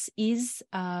consciousness is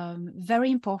very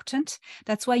important.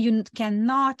 That's why you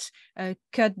cannot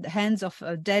cut the hands of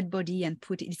a dead body and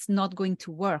put it. It's not going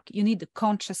to work. You need the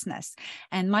consciousness,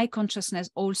 and my consciousness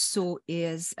also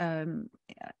is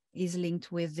linked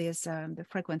with this the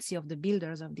frequency of the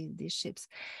builders of these ships.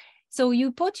 So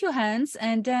you put your hands,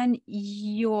 and then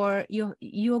you're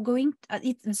going.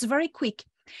 It's very quick.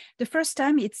 The first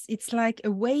time it's like a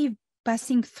wave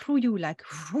passing through you, like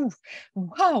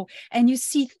wow, and you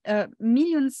see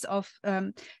millions of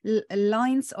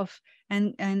lines of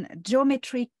and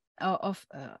geometry of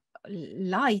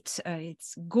light.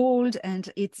 It's gold,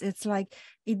 and it's like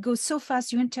it goes so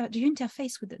fast. You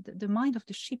interface with the mind of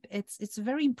the ship. It's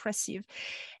very impressive,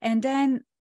 and then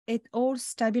it all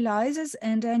stabilizes,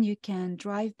 and then you can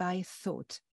drive by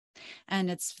thought. And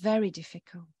it's very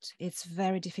difficult. It's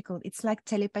very difficult. It's like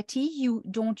telepathy. You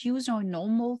don't use your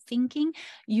normal thinking.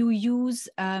 You use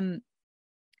an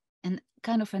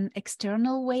kind of an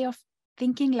external way of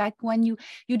thinking. Like when you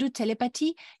do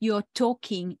telepathy, you're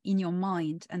talking in your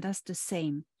mind, and that's the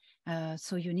same.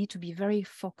 So you need to be very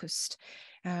focused.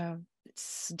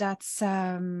 That's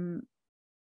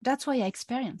what I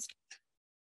experienced.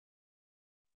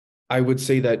 I would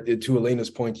say that to Elena's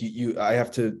point, I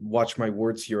have to watch my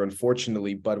words here,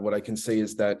 unfortunately, but what I can say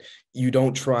is that you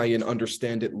don't try and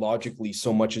understand it logically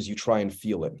so much as you try and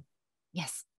feel it.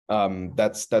 Yes.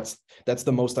 That's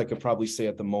the most I could probably say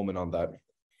at the moment on that.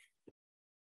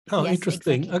 Oh, yes,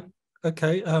 interesting. Exactly.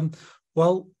 Okay.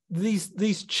 Well,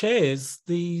 these chairs,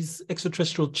 these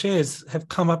extraterrestrial chairs, have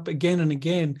come up again and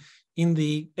again in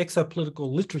the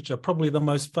exopolitical literature. Probably the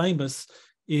most famous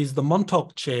is the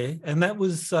Montauk chair, and that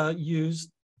was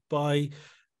used by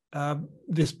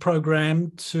this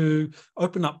program to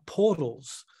open up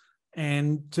portals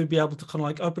and to be able to kind of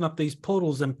like open up these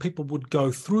portals, and people would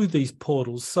go through these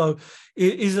portals. So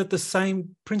is it the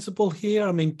same principle here?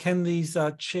 I mean, can these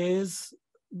chairs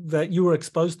that you were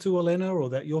exposed to, Elena,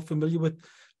 or that you're familiar with,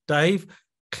 Dave,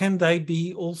 can they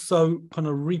be also kind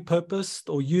of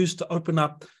repurposed or used to open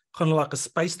up kind of like a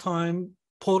space-time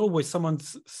portal where someone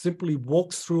simply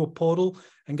walks through a portal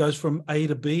and goes from A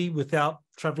to B without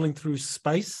traveling through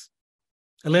space?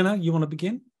 Elena, you want to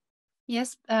begin?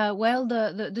 Yes, well,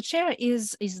 the chair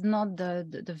is not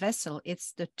the vessel,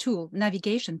 it's the tool,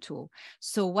 navigation tool.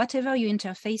 So whatever you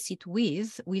interface it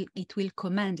with, it will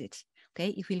command it, okay?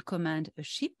 It will command a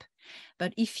ship,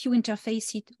 but if you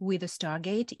interface it with a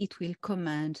Stargate, it will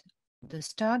command the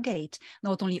Stargate,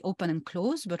 not only open and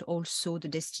close, but also the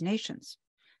destinations.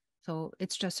 So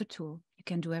it's just a tool. You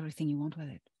can do everything you want with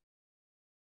it.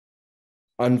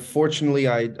 Unfortunately,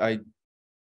 I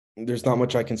there's not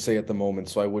much I can say at the moment,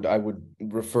 so I would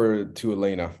refer to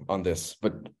Elena on this.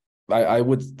 But I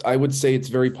would say it's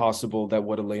very possible that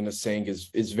what Elena's saying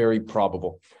is very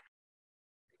probable.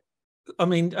 I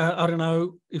mean, I don't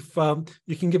know if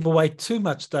you can give away too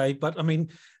much, Dave, but I mean,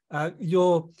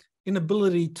 your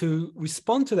inability to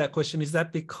respond to that question, is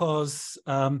that because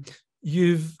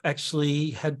you've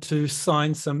actually had to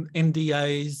sign some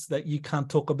NDAs that you can't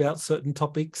talk about certain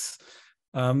topics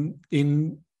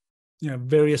in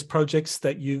various projects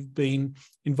that you've been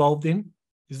involved in?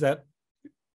 Is that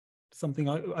something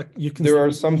you can? There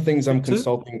are some things I'm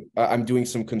consulting. I'm doing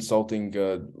some consulting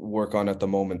work on at the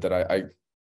moment that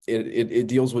it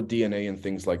deals with DNA and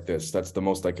things like this. That's the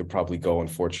most I could probably go,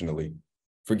 unfortunately.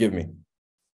 Forgive me.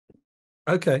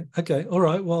 Okay. All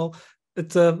right. Well,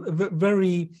 it's a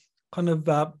very kind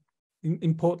of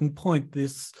important point,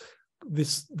 this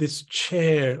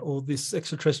chair or this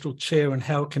extraterrestrial chair, and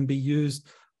how it can be used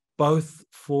both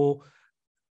for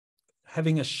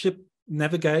having a ship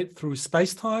navigate through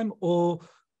space-time or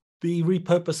be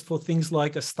repurposed for things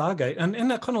like a Stargate. And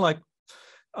that kind of like,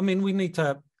 I mean, we need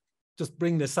to just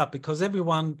bring this up because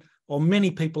everyone or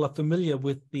many people are familiar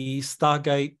with the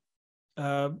Stargate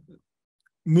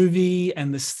movie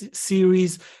and the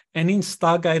series. And in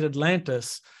Stargate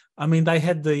Atlantis, I mean, they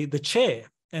had the chair,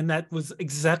 and that was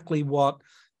exactly what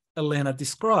Elena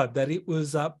described, that it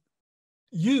was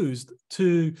used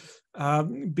to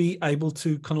be able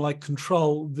to kind of like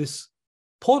control this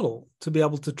portal, to be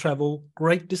able to travel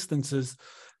great distances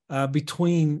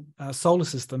between solar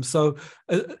systems. So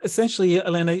essentially,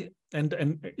 Elena,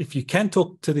 and if you can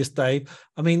talk to this, Dave,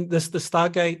 I mean, the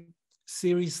Stargate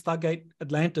series, Stargate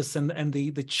Atlantis, and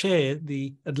the chair,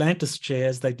 the Atlantis chair,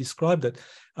 as they described it,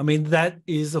 I mean, that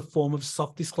is a form of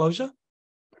soft disclosure.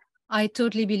 I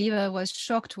totally believe. I was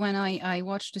shocked when I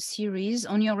watched the series.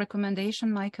 On your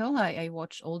recommendation, Michael, I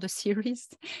watched all the series.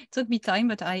 It took me time,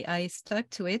 but I stuck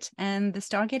to it. And the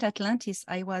Stargate Atlantis,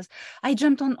 I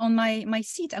jumped on my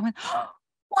seat. I went, oh,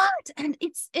 what? And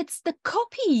it's the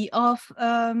copy of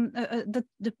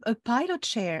a pilot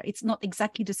chair. It's not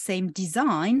exactly the same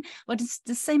design, but it's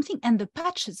the same thing. And the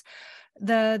patches.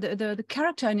 The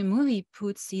character in the movie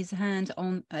puts his hand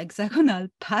on hexagonal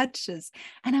patches,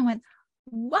 and I went,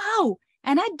 wow.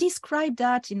 And I described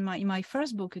that in my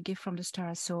first book, A Gift from the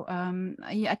Stars. So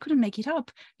I couldn't make it up,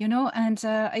 and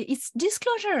it's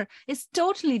disclosure. It's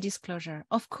totally disclosure,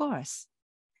 of course.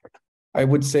 I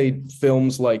would say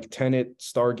films like Tenet,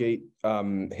 Stargate,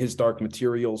 His Dark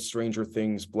Materials, Stranger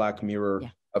Things, Black Mirror,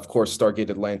 of course, Stargate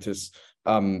Atlantis.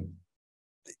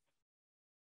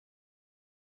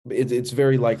 It's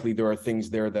very likely there are things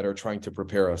there that are trying to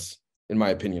prepare us, in my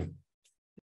opinion.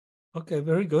 Okay,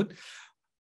 very good.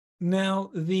 Now,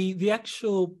 the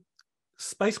actual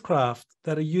spacecraft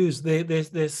that are used,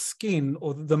 their skin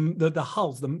or the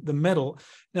hulls, the metal.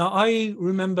 Now, I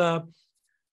remember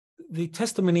the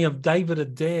testimony of David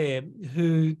Adair,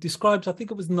 who describes, I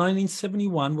think it was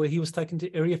 1971, where he was taken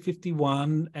to Area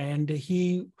 51 and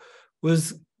he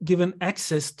was given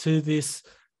access to this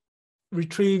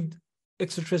retrieved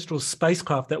extraterrestrial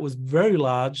spacecraft that was very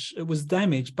large. It was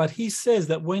damaged, but he says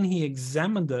that when he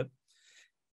examined it,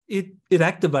 it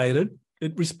activated,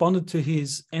 it responded to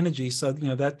his energy. So,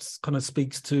 that kind of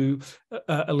speaks to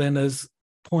Elena's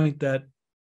point that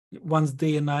one's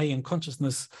DNA and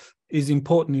consciousness is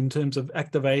important in terms of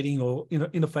activating or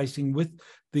interfacing with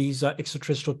these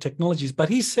extraterrestrial technologies. But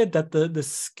he said that the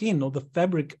skin or the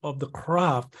fabric of the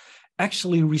craft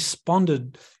actually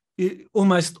responded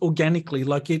almost organically,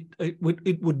 like it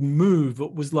would move.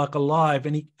 It was like alive,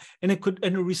 and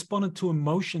it responded to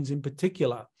emotions in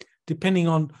particular, depending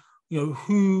on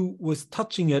who was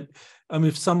touching it.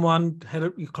 If someone had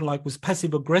it kind of like was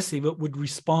passive aggressive, it would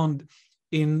respond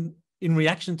in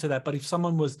reaction to that. But if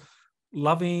someone was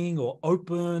loving or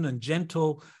open and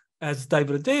gentle, as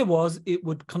David Adair was, it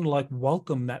would kind of like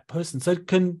welcome that person. So it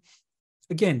can,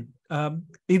 again,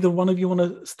 either one of you want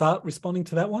to start responding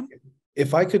to that one?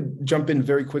 If I could jump in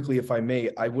very quickly, if I may,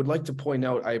 I would like to point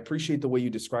out, I appreciate the way you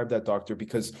described that, Doctor,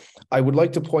 because I would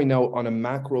like to point out on a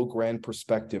macro grand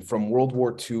perspective from World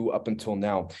War II up until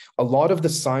now, a lot of the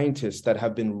scientists that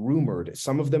have been rumored,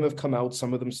 some of them have come out,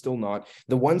 some of them still not,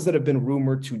 the ones that have been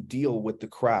rumored to deal with the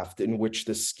craft in which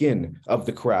the skin of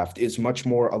the craft is much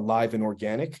more alive and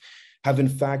organic, have in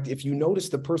fact, if you notice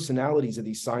the personalities of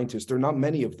these scientists, there are not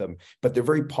many of them, but they're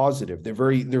very positive. They're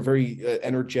very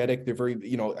energetic. They're very,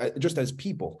 just as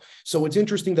people. So it's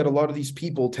interesting that a lot of these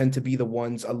people tend to be the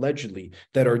ones allegedly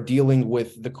that are dealing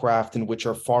with the craft and which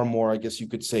are far more, I guess you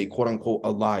could say, quote unquote,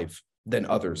 alive than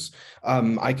others.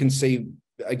 I can say,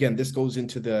 again, this goes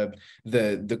into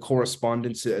the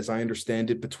correspondence, as I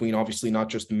understand it, between obviously not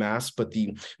just mass, but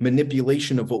the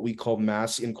manipulation of what we call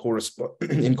mass in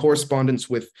correspondence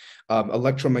with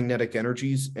electromagnetic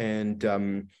energies and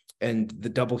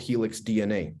the double helix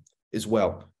DNA as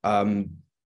well.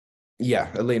 Yeah,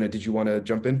 Elena, did you want to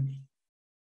jump in?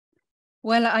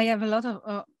 Well, I have a lot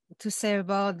of to say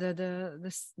about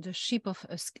the ship of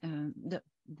the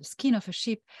skin of a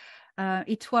ship.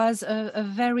 It was a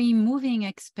very moving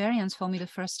experience for me the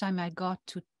first time I got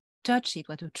to touch it,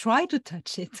 or to try to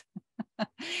touch it.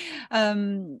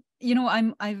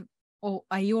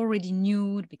 I already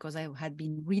knew, because I had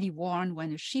been really warned,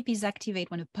 when a ship is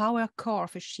activated, when a power core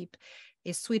of a ship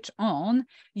is switched on,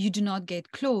 you do not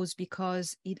get close,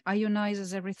 because it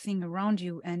ionizes everything around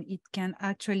you and it can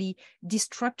actually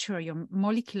destructure your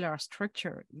molecular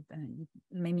structure.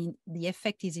 Maybe the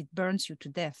effect is it burns you to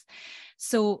death.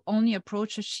 So only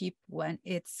approach a ship when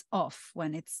it's off,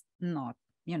 when it's not,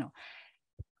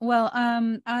 Well,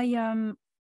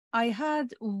 I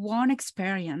had one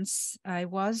experience. I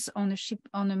was on a ship,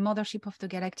 on a mothership of the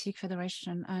Galactic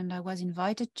Federation, and I was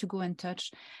invited to go and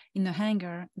touch in the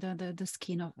hangar the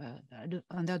skin of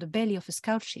under the belly of a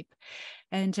scout ship,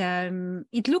 and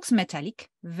it looks metallic,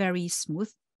 very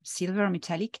smooth, silver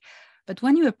metallic. But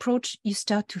when you approach, you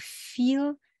start to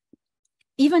feel,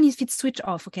 even if it's switched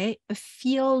off, a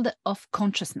field of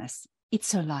consciousness.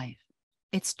 It's alive.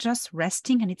 It's just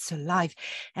resting, and it's alive,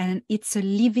 and it's a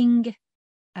living.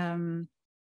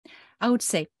 I would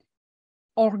say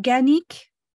organic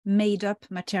made up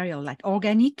material, like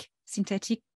organic,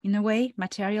 synthetic in a way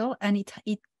material, and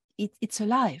it's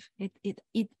alive.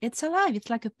 It's alive. It's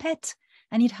like a pet,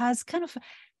 and it has kind of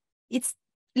it's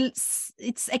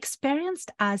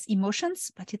experienced as emotions,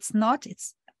 but it's not.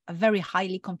 It's a very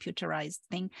highly computerized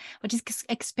thing, but it's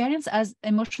experienced as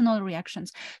emotional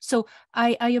reactions. So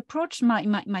I approached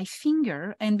my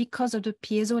finger, and because of the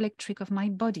piezoelectric of my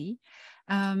body,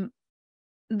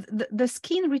 the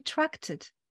skin retracted,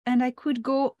 and I could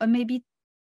go maybe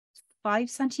 5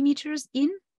 centimeters in,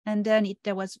 and then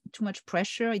there was too much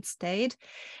pressure. It stayed,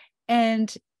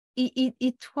 and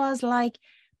it was like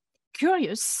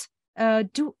curious.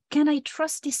 Can I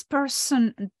trust this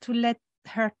person to let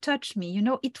her touch me?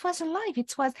 It was alive.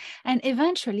 And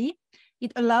eventually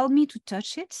it allowed me to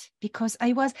touch it, because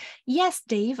yes,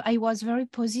 Dave, I was very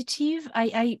positive.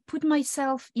 I put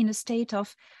myself in a state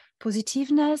of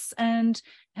positiveness and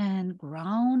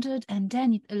grounded, and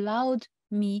then it allowed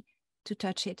me to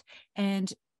touch it,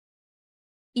 and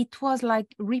it was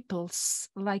like ripples,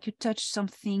 like you touch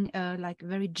something like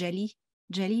very jelly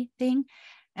thing,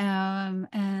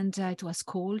 and it was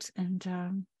cold, and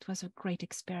it was a great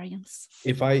experience.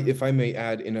 If I may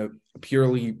add, in a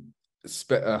purely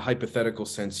hypothetical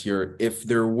sense here, if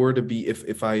there were to be,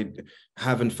 if I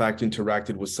have in fact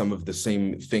interacted with some of the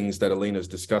same things that Elena is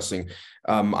discussing,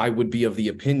 I would be of the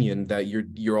opinion that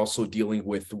you're also dealing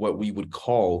with what we would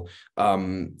call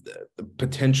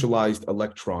potentialized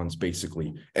electrons,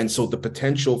 basically. And so the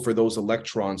potential for those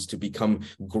electrons to become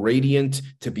gradient,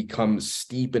 to become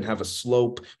steep and have a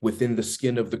slope within the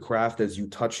skin of the craft as you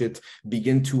touch it,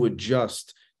 begin to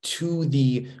adjust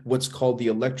to what's called the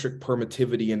electric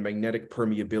permittivity and magnetic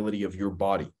permeability of your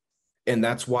body. And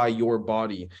that's why your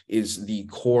body is the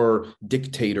core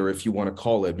dictator, if you want to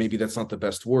call it. Maybe that's not the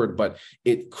best word, but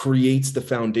it creates the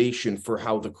foundation for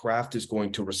how the craft is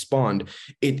going to respond.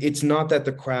 It's not that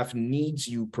the craft needs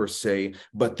you per se,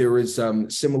 but there is,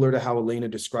 similar to how Elena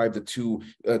described the two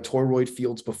toroid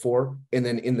fields before, and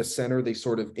then in the center, they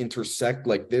sort of intersect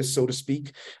like this, so to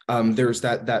speak. There's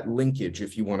that linkage,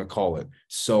 if you want to call it.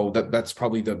 So that's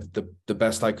probably the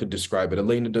best I could describe it.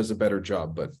 Elena does a better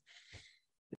job, but...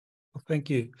 Thank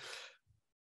you.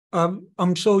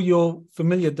 I'm sure you're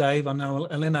familiar, Dave. I know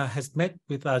Elena has met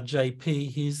with JP.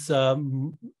 He's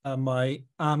my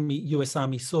US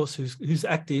Army source who's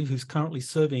active, who's currently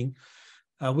serving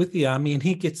with the Army, and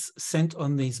he gets sent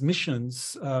on these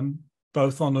missions,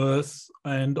 both on Earth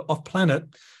and off planet,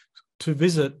 to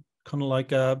visit kind of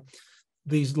like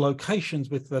these locations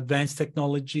with advanced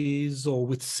technologies or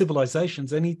with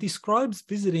civilizations. And he describes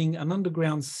visiting an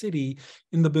underground city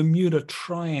in the Bermuda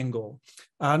Triangle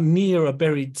near a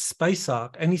buried space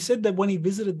ark. And he said that when he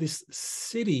visited this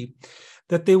city,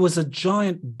 that there was a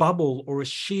giant bubble or a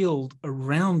shield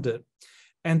around it,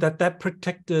 and that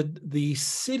protected the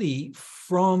city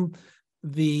from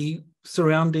the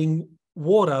surrounding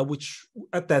water, which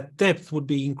at that depth would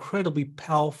be incredibly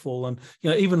powerful. And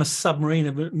even a submarine,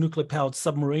 a nuclear powered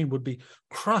submarine, would be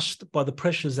crushed by the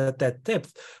pressures at that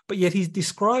depth. But yet he's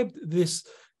described this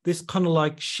kind of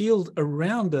like shield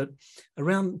around it,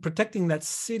 around protecting that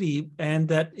city, and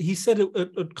that he said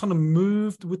it kind of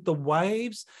moved with the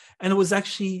waves, and it was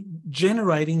actually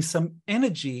generating some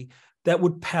energy that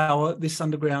would power this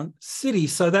underground city.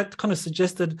 So that kind of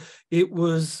suggested it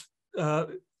was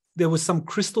there was some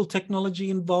crystal technology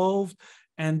involved,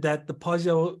 and that the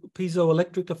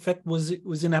piezoelectric effect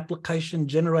was in application,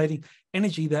 generating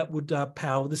energy that would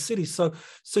power the city. So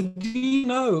do you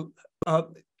know,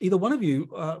 either one of you,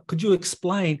 could you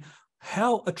explain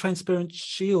how a transparent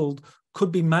shield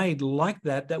could be made like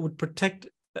that would protect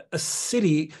a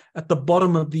city at the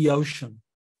bottom of the ocean?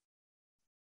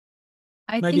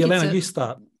 Maybe Elena, you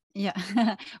start. Yeah,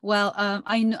 well,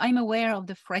 I'm aware of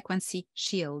the frequency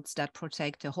shields that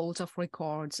protect the halls of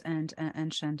records and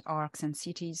ancient arcs and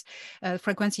cities.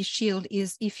 Frequency shield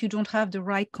is if you don't have the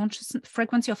right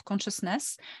frequency of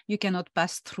consciousness, you cannot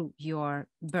pass through. You are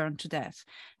burned to death,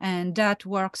 and that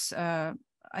works. I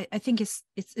think it's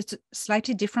a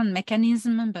slightly different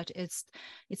mechanism, but it's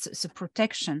a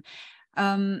protection.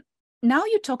 Now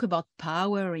you talk about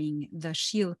powering the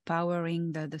shield,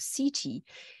 powering the city.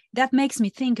 That makes me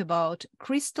think about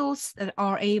crystals that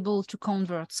are able to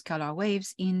convert scalar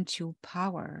waves into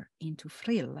power, into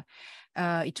thrill,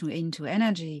 into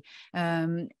energy.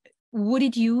 Would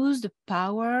it use the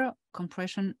power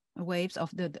compression waves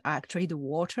of actually the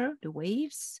water, the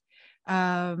waves?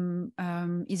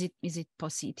 Is it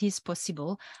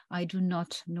possible? I do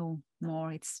not know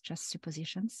more. It's just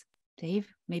suppositions.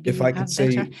 Dave, maybe if I could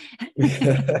say,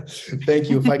 thank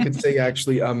you. If I could say,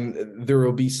 actually, there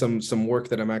will be some work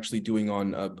that I'm actually doing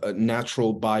on a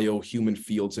natural bio-human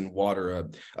fields in water,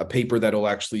 a paper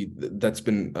that's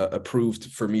been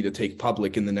approved for me to take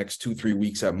public in the next 2-3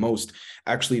 weeks at most.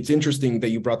 Actually, it's interesting that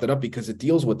you brought that up because it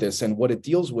deals with this, and what it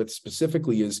deals with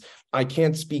specifically is, I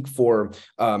can't speak for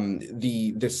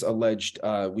this alleged,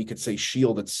 we could say,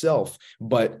 shield itself,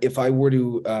 but if I were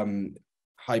to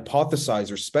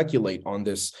hypothesize or speculate on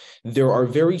this, there are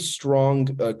very strong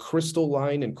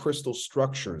crystalline and crystal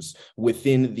structures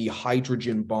within the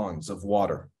hydrogen bonds of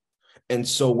water. And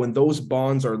so when those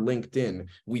bonds are linked in,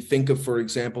 we think of, for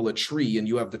example, a tree, and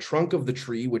you have the trunk of the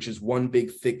tree, which is one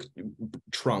big thick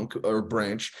trunk or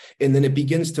branch, and then it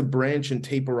begins to branch and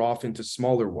taper off into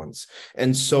smaller ones.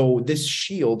 And so this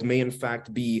shield may in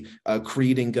fact be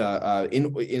creating,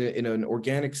 in an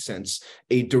organic sense,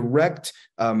 a direct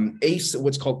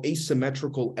what's called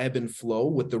asymmetrical ebb and flow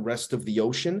with the rest of the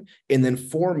ocean, and then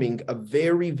forming a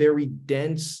very, very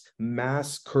dense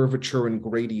mass curvature and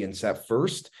gradients at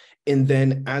first. And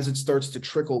then as it starts to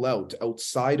trickle out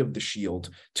outside of the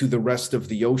shield to the rest of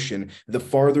the ocean, the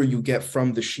farther you get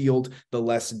from the shield, the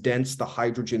less dense the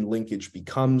hydrogen linkage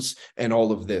becomes, and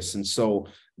all of this. And so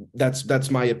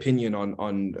that's my opinion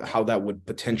on how that would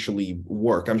potentially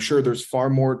work. I'm sure there's far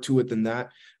more to it than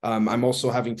that. I'm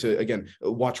also having to, again,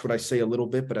 watch what I say a little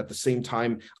bit, but at the same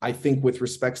time, I think with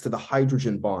respects to the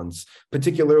hydrogen bonds,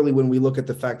 particularly when we look at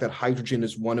the fact that hydrogen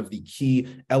is one of the key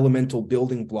elemental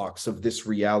building blocks of this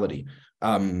reality,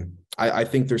 I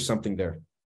think there's something there.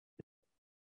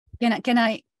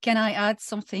 Can I add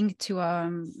something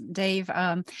to Dave?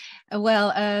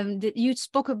 You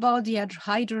spoke about the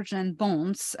hydrogen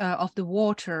bonds of the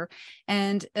water,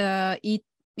 and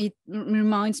it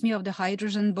reminds me of the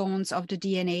hydrogen bonds of the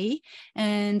DNA,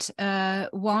 and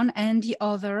one and the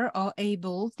other are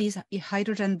able, these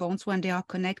hydrogen bonds, when they are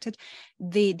connected,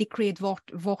 they create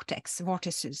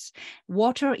vortices.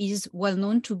 Water is well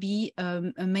known to be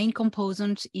a main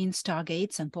component in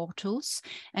stargates and portals,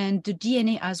 and the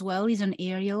DNA as well is an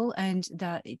aerial, and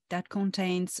that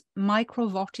contains micro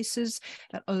vortices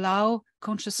that allow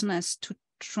consciousness to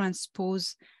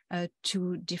transpose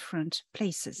to different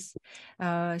places.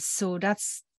 So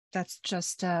that's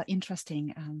just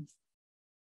interesting.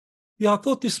 Yeah, I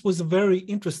thought this was a very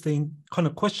interesting kind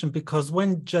of question, because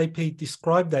when JP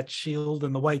described that shield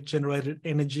and the way it generated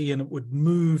energy and it would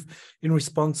move in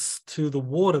response to the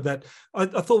water, that I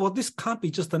thought, well, this can't be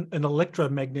just an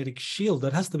electromagnetic shield.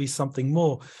 It has to be something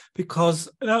more, because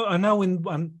I know in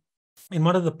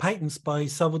one of the patents by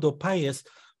Salvador Payas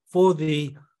for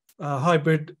the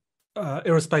hybrid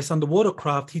aerospace underwater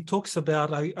craft, he talks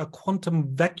about a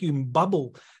quantum vacuum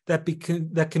bubble that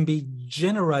can be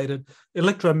generated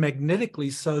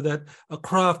electromagnetically, so that a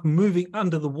craft moving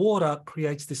under the water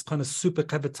creates this kind of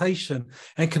supercavitation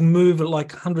and can move at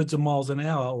like hundreds of miles an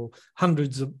hour or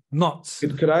hundreds of knots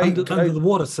under the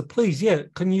water. So please,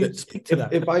 can you speak to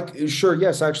that? Sure,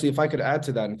 yes, actually, if I could add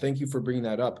to that, and thank you for bringing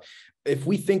that up. If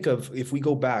we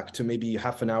go back to maybe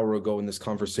half an hour ago in this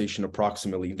conversation,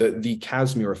 approximately, the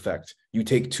Casimir effect, you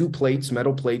take two plates,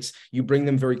 metal plates, you bring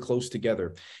them very close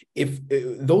together. If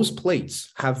those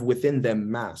plates have within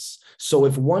them mass, so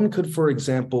if one could, for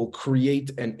example,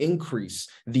 create and increase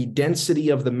the density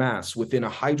of the mass within a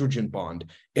hydrogen bond,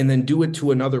 and then do it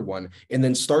to another one, and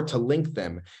then start to link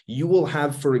them, you will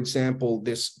have, for example,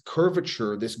 this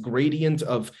curvature, this gradient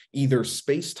of either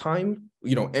space-time,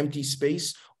 empty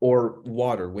space, or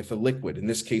water with a liquid, in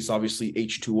this case, obviously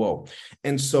H2O.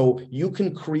 And so you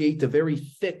can create a very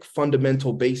thick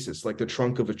fundamental basis, like the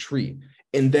trunk of a tree.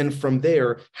 And then from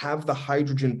there, have the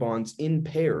hydrogen bonds in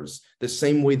pairs, the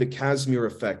same way the Casimir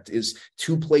effect is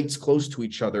two plates close to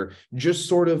each other, just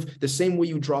sort of the same way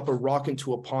you drop a rock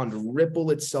into a pond, ripple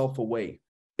itself away,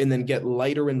 and then get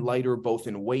lighter and lighter, both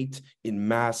in weight, in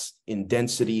mass, in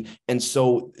density. And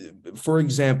so, for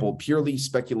example, purely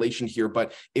speculation here,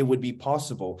 but it would be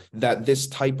possible that this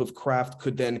type of craft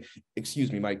could then,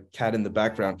 excuse me, my cat in the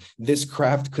background, this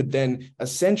craft could then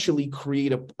essentially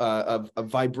create a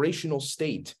vibrational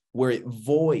state where it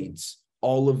voids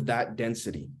all of that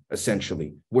density,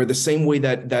 essentially, where the same way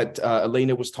that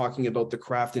Elena was talking about the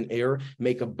craft in air,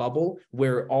 make a bubble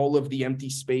where all of the empty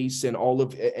space and all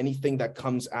of anything that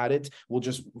comes at it will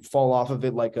just fall off of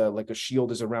it like a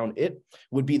shield is around it,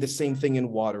 would be the same thing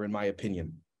in water, in my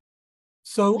opinion.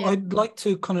 So I'd like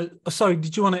to sorry,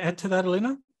 did you want to add to that,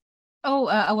 Elena? Oh,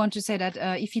 I want to say that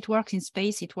if it works in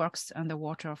space, it works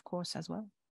underwater, of course, as well.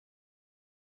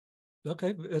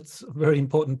 Okay, that's a very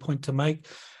important point to make.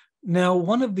 Now,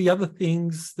 one of the other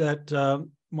things that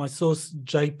my source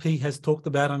JP has talked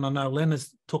about, and I know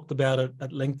Lena's talked about it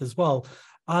at length as well,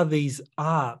 are these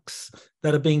arcs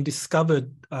that are being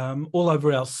discovered all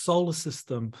over our solar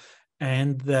system,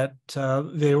 and that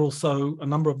there also a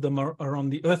number of them are on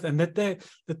the Earth, and that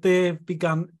they've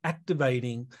begun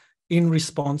activating in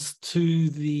response to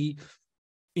the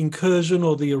incursion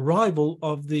or the arrival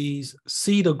of these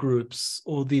cedar groups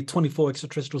or the 24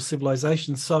 extraterrestrial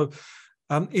civilizations. So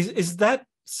is that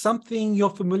something you're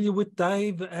familiar with,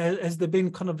 Dave? Has there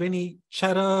been kind of any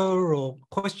chatter or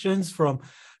questions from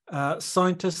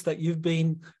scientists that you've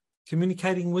been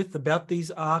communicating with about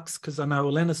these arcs? Because I know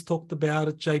Elena's talked about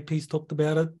it, JP's talked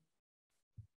about it.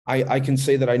 I can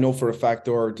say that I know for a fact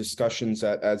there are discussions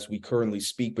as we currently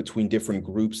speak between different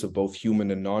groups of both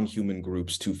human and non-human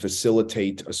groups to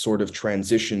facilitate a sort of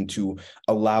transition to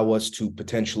allow us to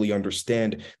potentially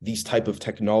understand these type of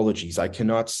technologies. I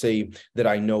cannot say that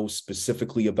I know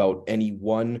specifically about any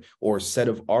one or set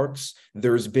of arcs.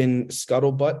 There's been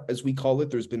scuttlebutt, as we call it.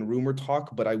 There's been rumor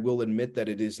talk, but I will admit that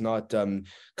it is not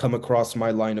come across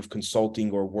my line of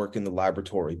consulting or work in the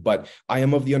laboratory. But I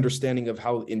am of the understanding of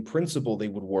how, in principle, they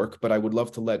would work, but I would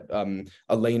love to let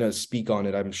Elena speak on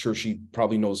it. I'm sure she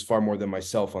probably knows far more than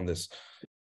myself on this.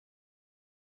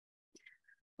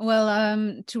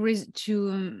 Well, to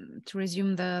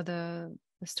resume the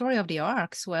story of the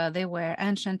arcs, well, they were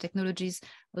ancient technologies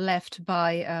left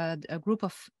by a group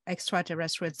of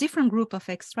extraterrestrials, different group of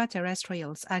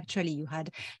extraterrestrials. Actually, you had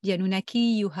the Anunnaki,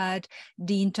 you had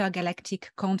the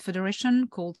Intergalactic Confederation,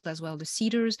 called as well the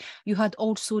Cedars. You had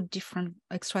also different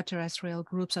extraterrestrial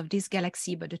groups of this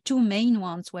galaxy, but the two main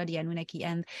ones were the Anunnaki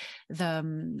and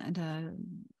the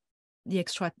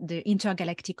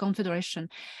Intergalactic Confederation.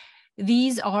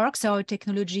 These arcs are a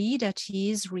technology that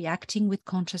is reacting with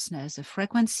consciousness, a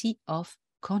frequency of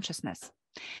consciousness.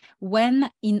 When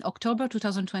in October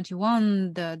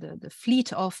 2021, the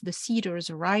fleet of the Cedars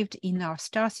arrived in our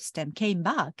star system, came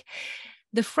back,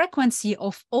 the frequency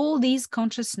of all these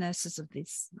consciousnesses of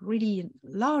this really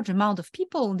large amount of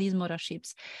people on these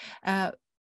motherships,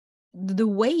 the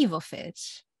wave of it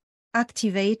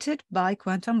activated by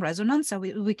quantum resonance, so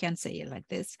we can say it like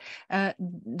this,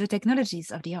 the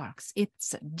technologies of the arcs.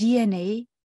 It's DNA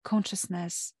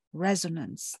consciousness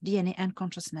resonance, DNA and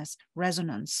consciousness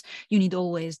resonance. You need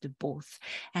always the both.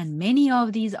 And many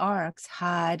of these arcs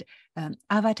had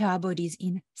avatar bodies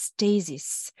in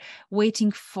stasis,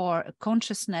 waiting for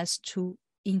consciousness to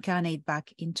incarnate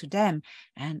back into them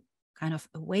and kind of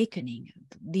awakening.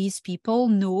 These people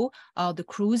know the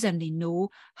crews, and they know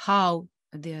how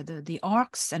the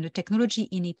arcs and the technology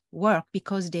in it work,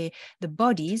 because the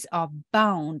bodies are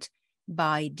bound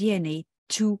by DNA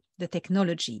to the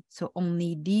technology. So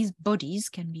only these bodies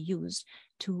can be used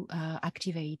to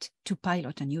activate, to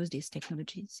pilot and use these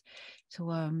technologies. So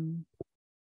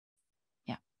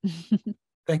yeah.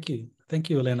 Thank you,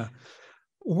 Elena.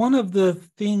 One of the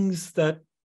things that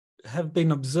have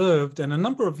been observed, and a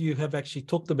number of you have actually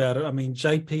talked about it. I mean,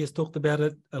 JP has talked about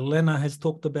it, Elena has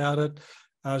talked about it,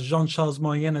 Jean-Charles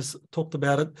Moyen has talked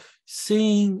about it,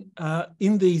 seeing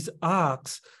in these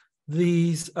arks,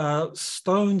 these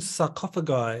stone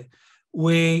sarcophagi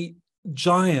where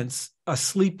giants are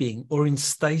sleeping or in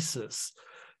stasis.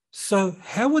 So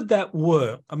how would that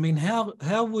work? I mean,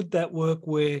 how would that work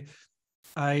where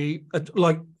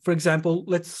like, for example,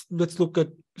 let's look at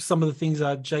some of the things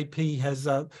JP has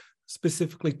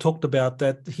specifically talked about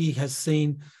that he has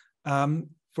seen.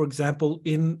 For example,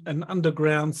 in an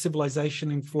underground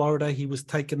civilization in Florida, he was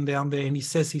taken down there and he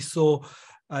says he saw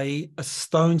a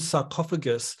stone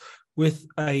sarcophagus with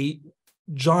a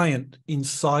giant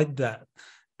inside that,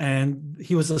 and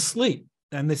he was asleep,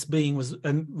 and this being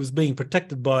was being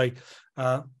protected by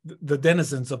the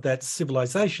denizens of that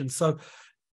civilization. So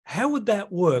how would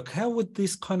that work? How would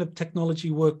this kind of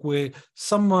technology work where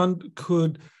someone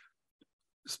could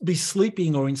be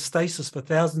sleeping or in stasis for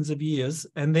thousands of years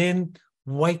and then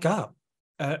wake up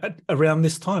around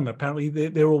this time? Apparently,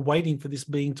 they're all waiting for this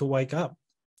being to wake up.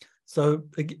 So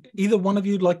either one of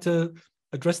you would like to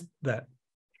address that?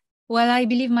 Well, I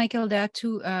believe, Michael, there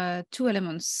are two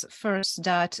elements. First,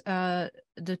 that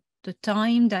the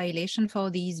time dilation for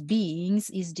these beings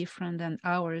is different than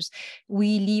ours.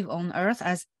 We live on Earth,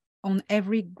 as on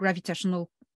every gravitational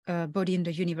body in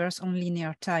the universe, on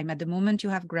linear time. At the moment you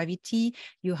have gravity,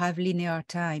 you have linear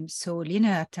time. So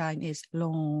linear time is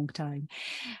long time.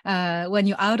 When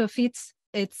you're out of it,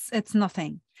 it's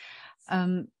nothing.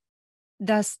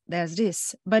 There's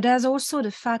this, but there's also the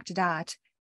fact that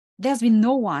there's been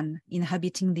no one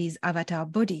inhabiting these avatar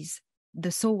bodies.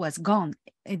 The soul was gone.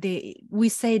 We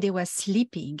say they were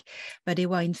sleeping, but they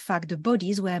were, in fact, the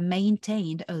bodies were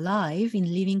maintained alive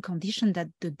in living condition, that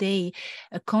the day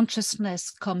a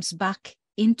consciousness comes back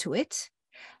into it,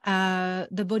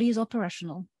 the body is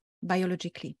operational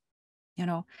biologically, you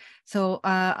know. So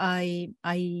I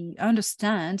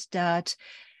understand that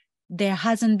there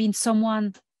hasn't been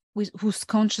someone whose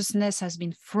consciousness has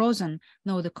been frozen.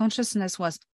 No, the consciousness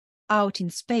was out in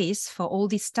space for all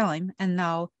this time, and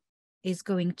now is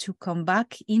going to come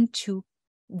back into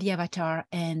the avatar,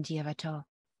 and the avatar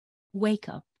wake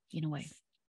up in a way.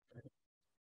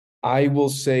 I will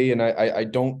say, and I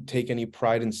don't take any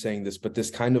pride in saying this, but this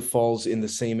kind of falls in the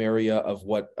same area of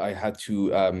what I had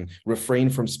to refrain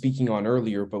from speaking on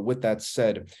earlier. But with that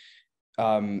said,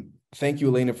 thank you,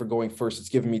 Elena, for going first. It's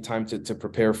given me time to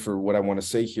prepare for what I want to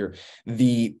say here.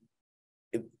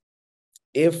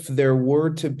 If there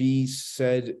were to be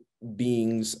said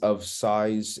beings of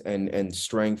size and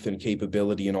strength and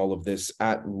capability and all of this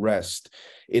at rest,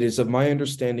 it is of my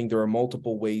understanding there are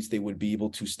multiple ways they would be able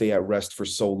to stay at rest for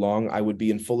so long. I would be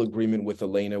in full agreement with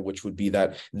Elena, which would be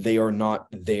that they are not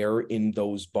there in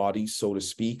those bodies, so to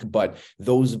speak, but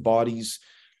those bodies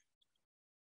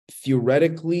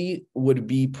theoretically would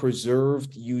be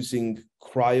preserved using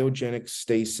cryogenic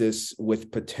stasis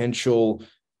with potential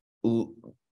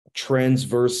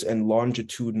transverse and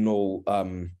longitudinal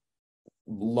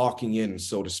locking in,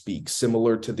 so to speak,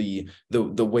 similar to the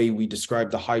way we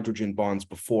described the hydrogen bonds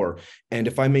before. And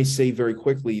if I may say very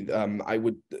quickly, I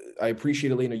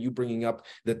appreciate, Elena, you bringing up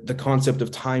the concept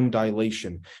of time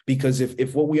dilation, because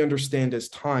if what we understand as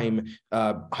time,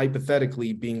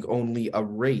 hypothetically being only a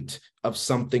rate of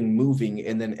something moving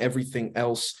and then everything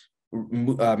else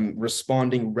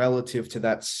responding relative to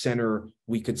that center,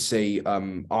 we could say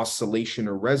oscillation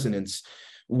or resonance,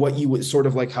 what you would sort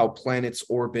of like how planets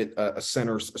orbit a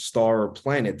center star or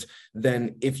planet,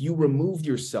 then if you remove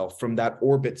yourself from that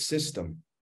orbit system,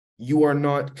 you are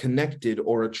not connected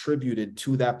or attributed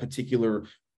to that particular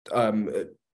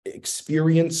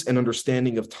experience and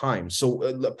understanding of time. So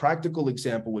a practical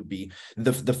example would be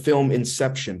the film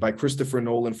Inception by Christopher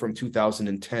Nolan from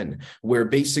 2010, where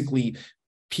basically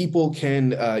people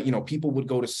can, people would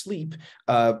go to sleep,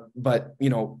 but,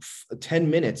 10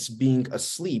 minutes being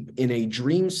asleep in a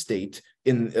dream state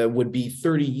would be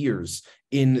 30 years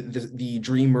in the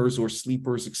dreamers or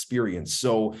sleepers experience.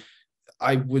 So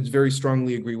I would very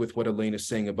strongly agree with what Elena is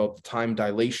saying about the time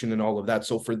dilation and all of that.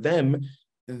 So for them,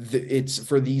 it's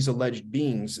for these alleged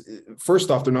beings,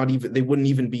 first off, they wouldn't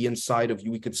even be inside of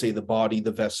you, we could say the body,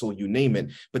 the vessel, you name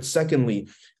it. But secondly,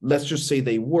 let's just say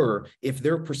they were, if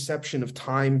their perception of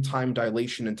time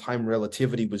dilation and time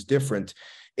relativity was different,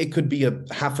 it could be a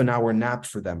half an hour nap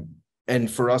for them,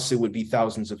 and for us it would be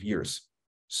thousands of years.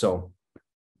 So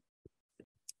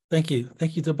Thank you.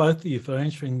 Thank you to both of you for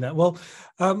answering that. Well,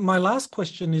 my last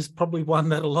question is probably one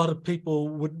that a lot of people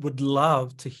would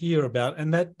love to hear about,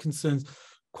 and that concerns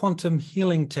quantum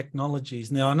healing technologies.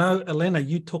 Now, I know, Elena,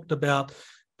 you talked about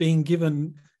being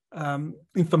given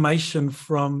information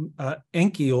from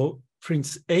Enki, or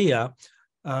Prince Ea,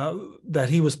 that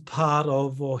he was part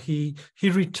of, or he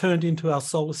returned into our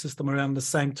solar system around the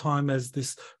same time as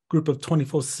this group of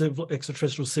 24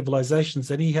 extraterrestrial civilizations,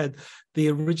 and he had the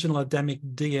original Adamic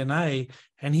DNA,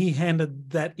 and he handed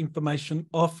that information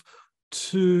off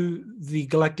to the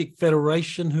Galactic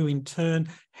Federation, who in turn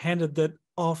handed that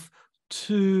off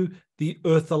to the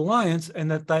Earth Alliance,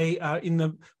 and that they are in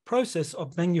the process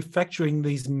of manufacturing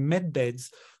these medbeds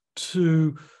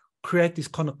to create this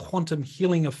kind of quantum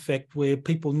healing effect where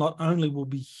people not only will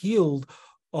be healed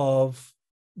of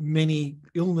many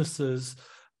illnesses,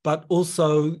 but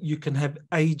also you can have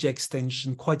age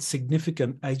extension, quite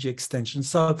significant age extension.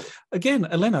 So again,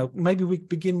 Elena, maybe we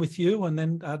begin with you, and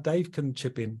then Dave can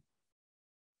chip in.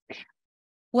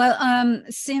 Well,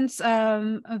 since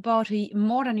about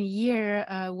more than a year,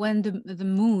 when the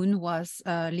moon was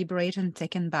liberated and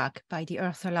taken back by the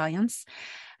Earth Alliance,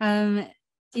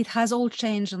 it has all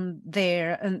changed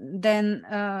there. And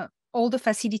then all the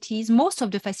facilities, most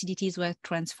of the facilities were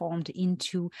transformed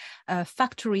into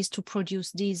factories to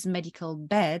produce these medical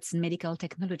beds, medical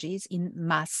technologies in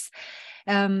mass.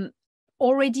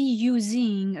 Already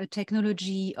using a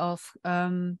technology of,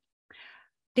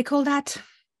 they call that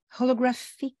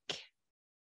holographic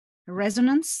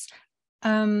resonance.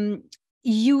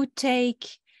 You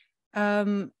take,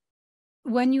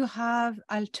 when you have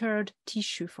altered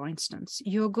tissue, for instance,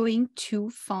 you're going to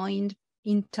find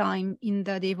in time, in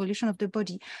the evolution of the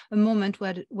body, a moment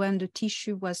when the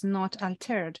tissue was not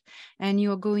altered, and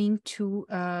you're going to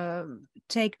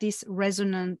take this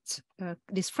resonant,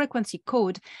 this frequency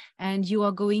code, and you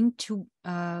are going to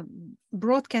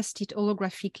broadcast it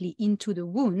holographically into the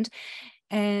wound.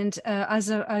 And as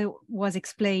I was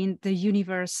explained, the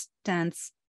universe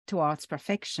tends towards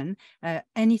perfection.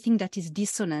 Anything that is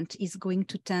dissonant is going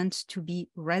to tend to be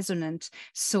resonant.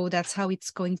 So that's how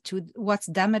it's going to, what's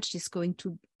damaged is going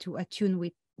to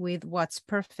attune with what's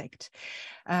perfect.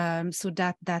 So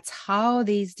that's how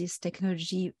this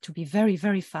technology, to be very,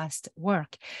 very fast,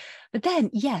 work. But then,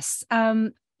 yes,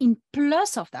 in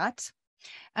plus of that,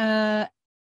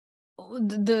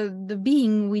 the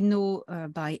being we know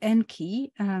by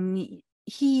Enki,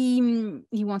 he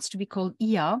wants to be called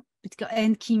Ea, because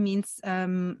Enki means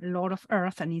Lord of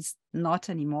Earth, and he's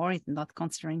not anymore. He's not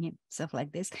considering himself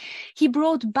like this. He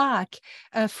brought back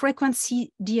a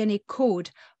frequency DNA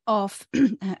code of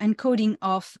encoding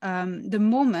of the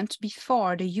moment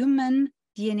before the human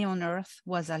DNA on Earth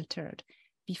was altered.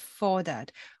 Before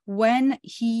that, when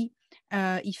he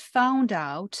found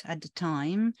out at the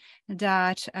time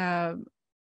that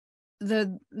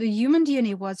the human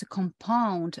DNA was a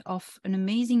compound of an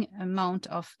amazing amount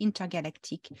of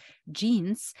intergalactic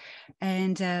genes,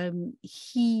 and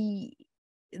he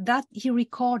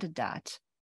recorded that,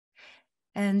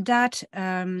 and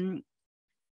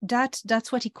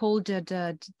that's what he called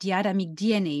the Adamic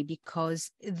DNA, because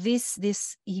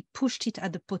this he pushed it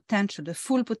at the potential, the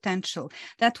full potential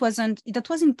that was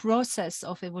in process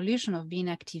of evolution, of being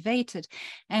activated,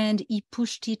 and he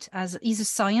pushed it. As he's a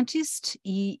scientist,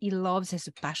 he loves, has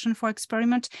a passion for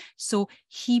experiment, so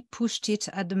he pushed it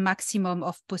at the maximum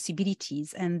of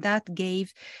possibilities, and that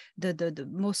gave the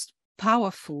most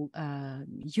powerful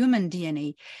human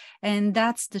DNA. And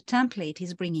that's the template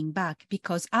he's bringing back,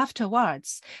 because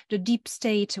afterwards the deep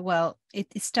state, well, it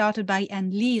started by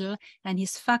Enlil and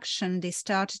his faction. They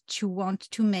started to want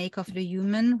to make of the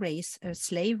human race a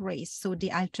slave race, so they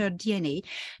altered DNA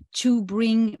to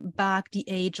bring back the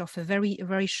age of a very,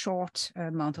 very short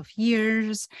amount of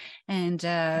years, and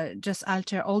just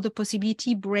alter all the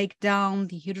possibility, break down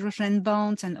the hydrogen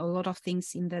bonds and a lot of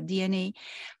things in the DNA.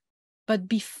 But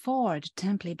before the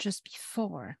template, just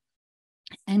before,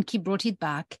 Enki brought it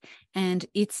back, and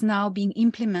it's now being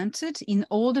implemented in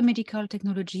all the medical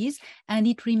technologies, and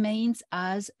it remains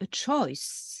as a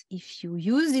choice. If you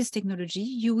use this technology,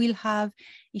 you will have,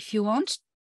 if you want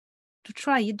to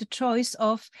try it, the choice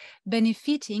of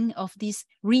benefiting of this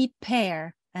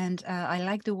repair. And I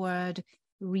like the word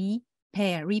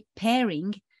repair,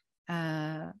 repairing,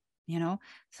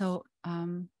 so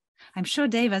I'm sure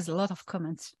Dave has a lot of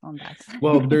comments on that.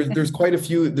 Well, there's quite a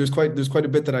few. There's quite a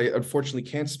bit that I unfortunately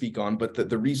can't speak on. But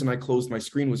the reason I closed my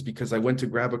screen was because I went to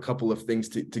grab a couple of things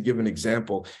to give an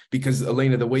example. Because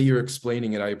Elena, the way you're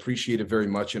explaining it, I appreciate it very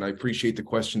much, and I appreciate the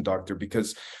question, Doctor.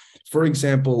 Because For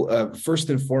example, first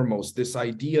and foremost, this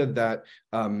idea that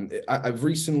I've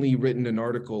recently written an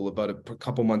article about a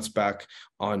couple months back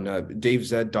on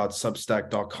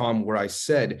davez.substack.com where I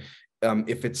said,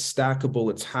 if it's stackable,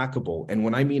 it's hackable. And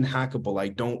when I mean hackable, I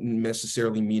don't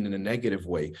necessarily mean in a negative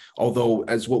way. Although,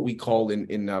 as what we call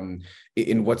in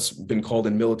what's been called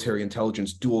in military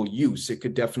intelligence dual use, it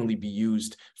could definitely be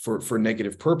used for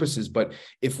negative purposes. But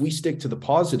if we stick to the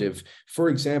positive, for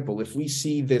example, if we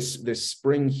see this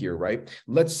spring here, right?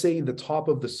 Let's say the top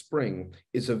of the spring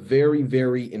is a very,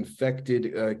 very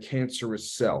infected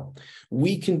cancerous cell.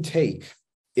 We can take,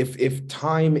 if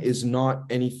time is not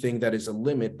anything that is a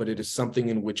limit, but it is something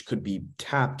in which could be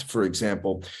tapped, for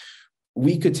example,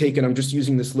 we could take, and I'm just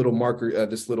using this little marker,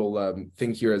 this little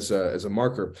thing here as a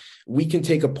marker. We can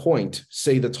take a point,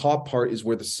 say the top part is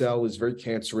where the cell is very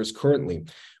cancerous currently.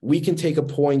 We can take a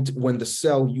point when the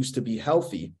cell used to be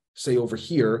healthy, say over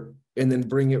here, and then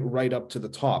bring it right up to the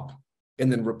top,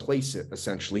 and then replace it,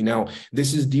 essentially. Now,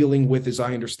 this is dealing with, as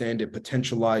I understand it,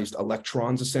 potentialized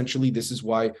electrons, essentially. This is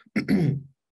why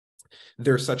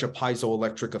there's such a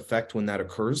piezoelectric effect when that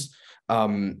occurs.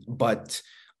 But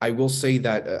I will say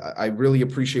that I really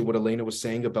appreciate what Elena was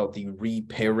saying about the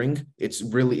repairing. It's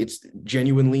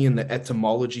genuinely in the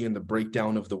etymology and the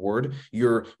breakdown of the word.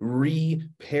 You're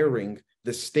repairing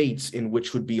the states in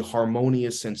which would be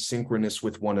harmonious and synchronous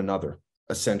with one another,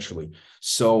 essentially.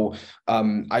 So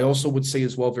I also would say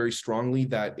as well very strongly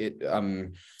that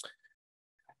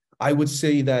I would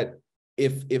say that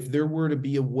if there were to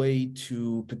be a way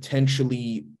to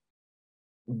potentially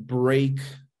break,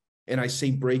 and I say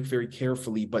break very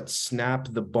carefully, but snap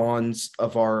the bonds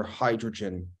of our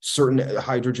hydrogen, certain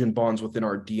hydrogen bonds within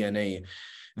our DNA,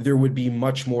 there would be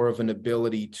much more of an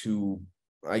ability to,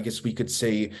 I guess we could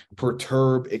say,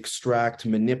 perturb, extract,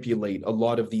 manipulate a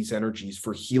lot of these energies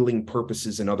for healing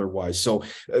purposes and otherwise. So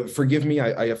forgive me,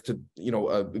 I have to,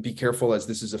 be careful, as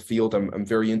this is a field I'm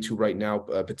very into right now,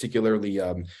 particularly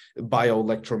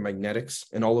bioelectromagnetics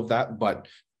and all of that. But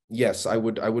yes, I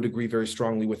would agree very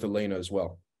strongly with Elena as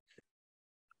well.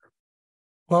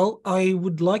 Well, I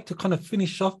would like to kind of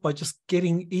finish off by just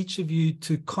getting each of you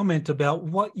to comment about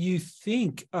what you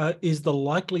think is the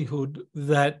likelihood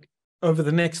that over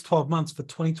the next 12 months for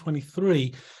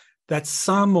 2023, that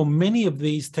some or many of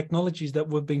these technologies that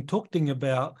we've been talking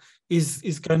about is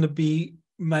going to be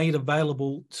made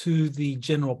available to the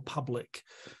general public.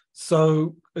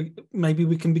 So maybe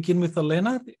we can begin with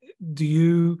Elena. Do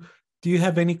you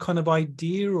have any kind of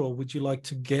idea, or would you like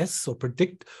to guess or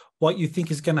predict what you think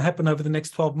is going to happen over the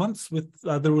next 12 months with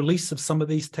the release of some of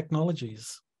these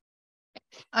technologies?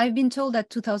 I've been told that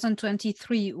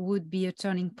 2023 would be a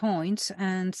turning point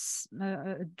and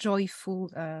a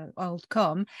joyful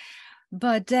outcome.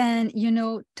 But then,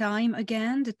 time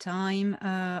again, the time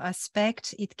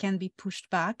aspect, it can be pushed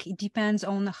back. It depends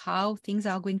on how things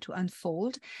are going to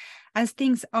unfold. As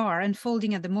things are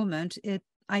unfolding at the moment,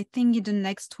 I think in the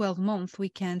next 12 months, we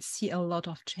can see a lot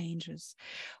of changes.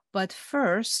 But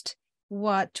first,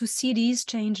 to see these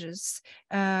changes,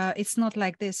 it's not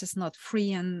like this, it's not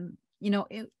free, and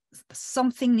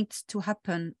something needs to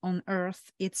happen on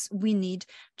Earth. We need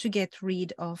to get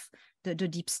rid of the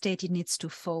deep state. It needs to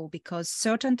fall, because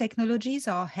certain technologies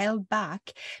are held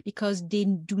back because they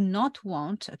do not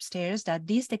want upstairs that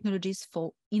these technologies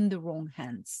fall in the wrong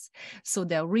hands. So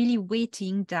they're really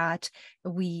waiting that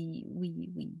we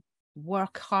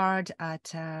work hard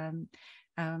at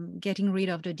getting rid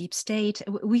of the deep state.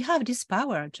 We have this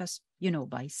power just,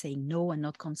 by saying no and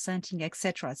not consenting,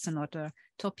 etc. It's another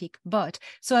topic. But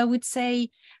so I would say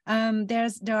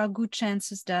there are good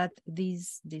chances that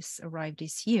this arrive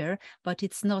this year, but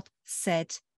it's not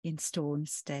set in stone,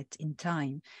 set in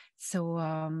time. So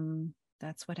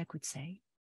that's what I could say.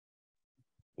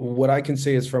 What I can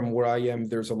say is, from where I am,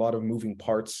 there's a lot of moving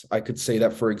parts. I could say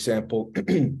that, for example,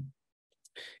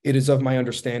 it is of my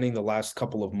understanding the last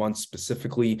couple of months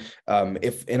specifically,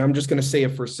 and I'm just going to say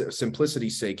it for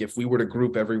simplicity's sake, if we were to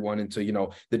group everyone into,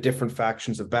 the different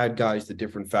factions of bad guys, the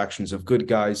different factions of good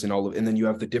guys, and then you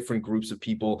have the different groups of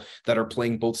people that are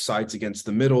playing both sides against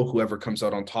the middle, whoever comes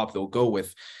out on top, they'll go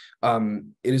with.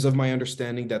 It is of my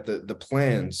understanding that the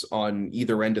plans on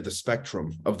either end of the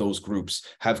spectrum of those groups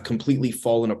have completely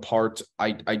fallen apart.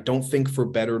 I don't think for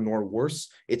better nor worse.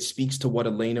 It speaks to what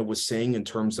Elena was saying in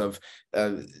terms of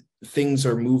things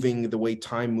are moving. The way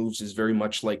time moves is very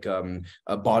much like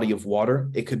a body of water.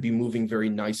 It could be moving very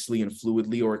nicely and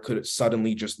fluidly, or it could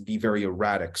suddenly just be very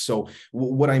erratic. So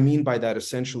what I mean by that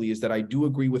essentially is that I do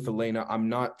agree with Elena.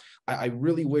 I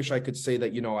really wish I could say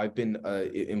that, I've been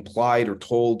implied or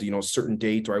told, a certain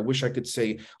date, or I wish I could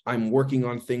say I'm working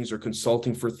on things or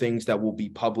consulting for things that will be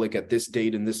public at this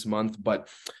date and this month. But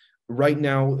right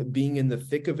now, being in the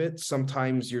thick of it,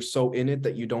 sometimes you're so in it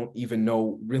that you don't even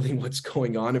know really what's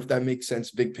going on, if that makes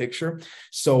sense, big picture.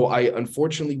 So I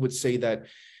unfortunately would say that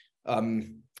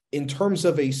in terms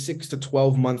of a 6 to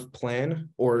 12 month plan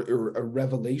or a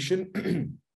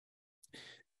revelation,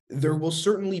 there will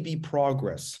certainly be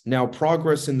progress. Now,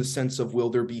 progress in the sense of, will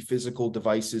there be physical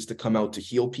devices to come out to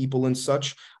heal people and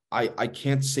such? I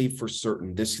can't say for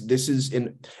certain. This is,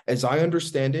 in as I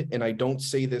understand it, and I don't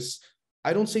say this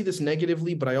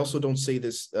negatively, but I also don't say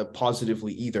this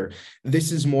positively either.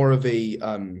 This is more of a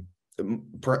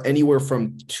anywhere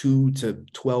from 2 to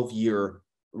 12 year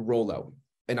rollout.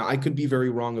 And I could be very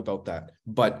wrong about that,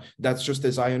 but that's just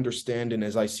as I understand and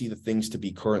as I see the things to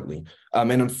be currently.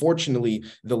 And unfortunately,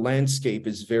 the landscape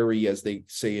is very, as they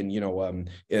say in,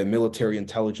 military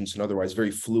intelligence and otherwise,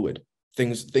 very fluid.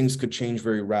 Things could change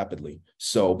very rapidly.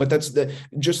 So, but that's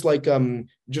just like a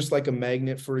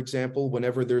magnet, for example.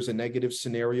 Whenever there's a negative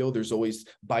scenario, there's always,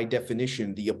 by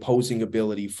definition, the opposing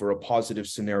ability for a positive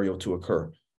scenario to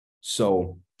occur.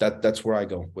 So that's where I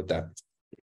go with that.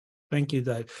 Thank you,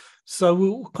 Dave. So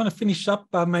we'll kind of finish up,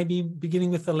 maybe beginning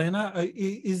with Elena.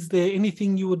 Is there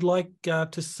anything you would like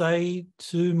to say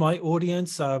to my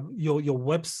audience? Your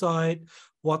website,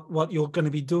 what you're going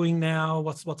to be doing now,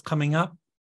 what's coming up?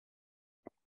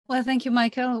 Well, thank you,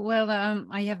 Michael. Well,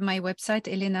 I have my website,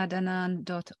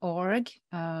 elenadanan.org,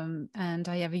 and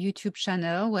I have a YouTube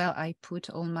channel where I put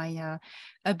all my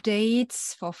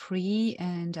updates for free,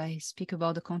 and I speak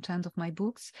about the content of my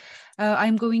books.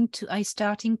 I'm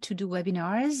starting to do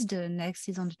webinars. The next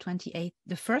is on the 28th.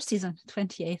 The first is on the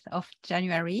 28th of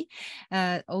January.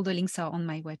 All the links are on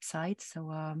my website. So,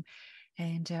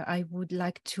 I would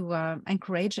like to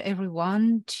encourage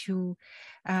everyone to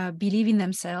believe in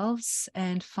themselves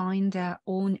and find their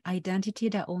own identity,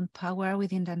 their own power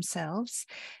within themselves,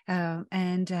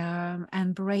 and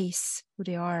embrace who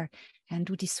they are and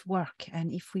do this work.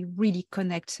 And if we really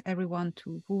connect everyone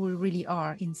to who we really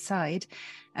are inside,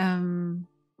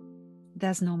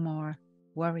 there's no more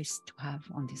worries to have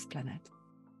on this planet.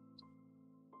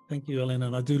 Thank you, Elena.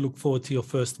 And I do look forward to your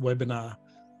first webinar.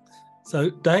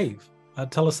 So, Dave,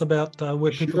 tell us about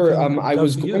where people can I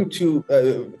was going to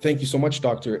thank you so much,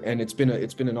 Doctor, and it's been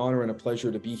an honor and a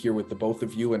pleasure to be here with the both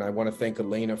of you. And I want to thank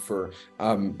Elena for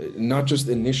not just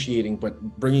initiating, but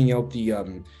bringing out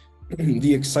the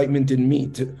the excitement in me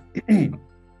to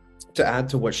add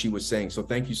to what she was saying. So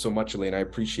thank you so much, Elaine. I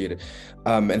appreciate it.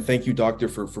 And thank you, Doctor,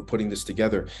 for putting this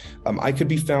together. I could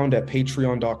be found at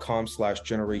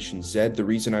patreon.com/Generation Z. The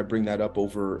reason I bring that up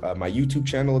over my YouTube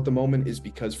channel at the moment is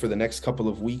because for the next couple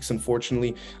of weeks,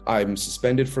 unfortunately, I'm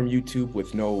suspended from YouTube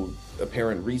with no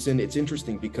apparent reason. It's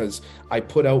interesting because I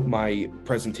put out my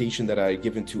presentation that I had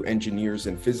given to engineers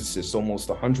and physicists, almost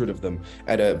 100 of them,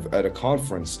 at a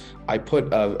conference. I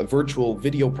put a virtual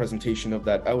video presentation of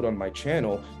that out on my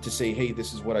channel to say, hey,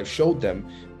 this is what I showed them.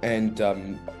 And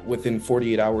within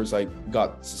 48 hours, I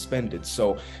got suspended.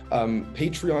 So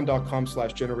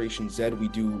patreon.com/Generation Z, we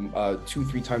do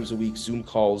 2-3 times a week Zoom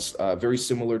calls, very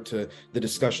similar to the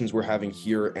discussions we're having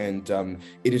here. And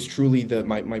it is truly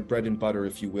my bread and butter,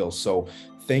 if you will. So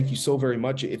thank you so very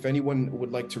much. If anyone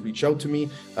would like to reach out to me,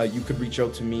 you could reach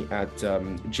out to me at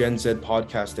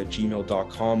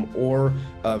genzpodcast@gmail.com, or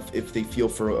if they feel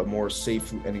for a more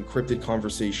safe and encrypted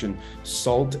conversation,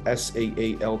 SALT,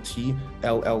 SAALT,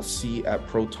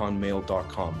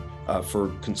 LLC@protonmail.com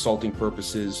for consulting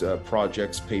purposes,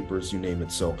 projects, papers, you name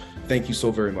it. So thank you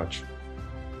so very much.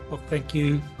 Well, thank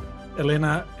you,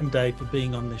 Elena and Dave, for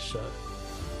being on this show.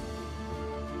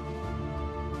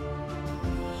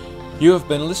 You have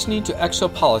been listening to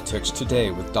Exopolitics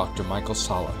Today with Dr. Michael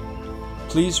Salla.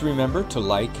 Please remember to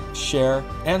like, share,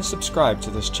 and subscribe to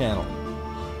this channel.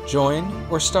 Join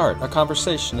or start a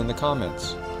conversation in the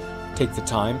comments. Take the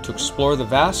time to explore the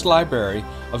vast library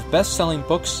of best-selling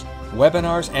books,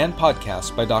 webinars, and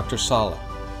podcasts by Dr. Salla.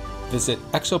 Visit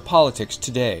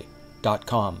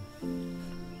exopoliticstoday.com.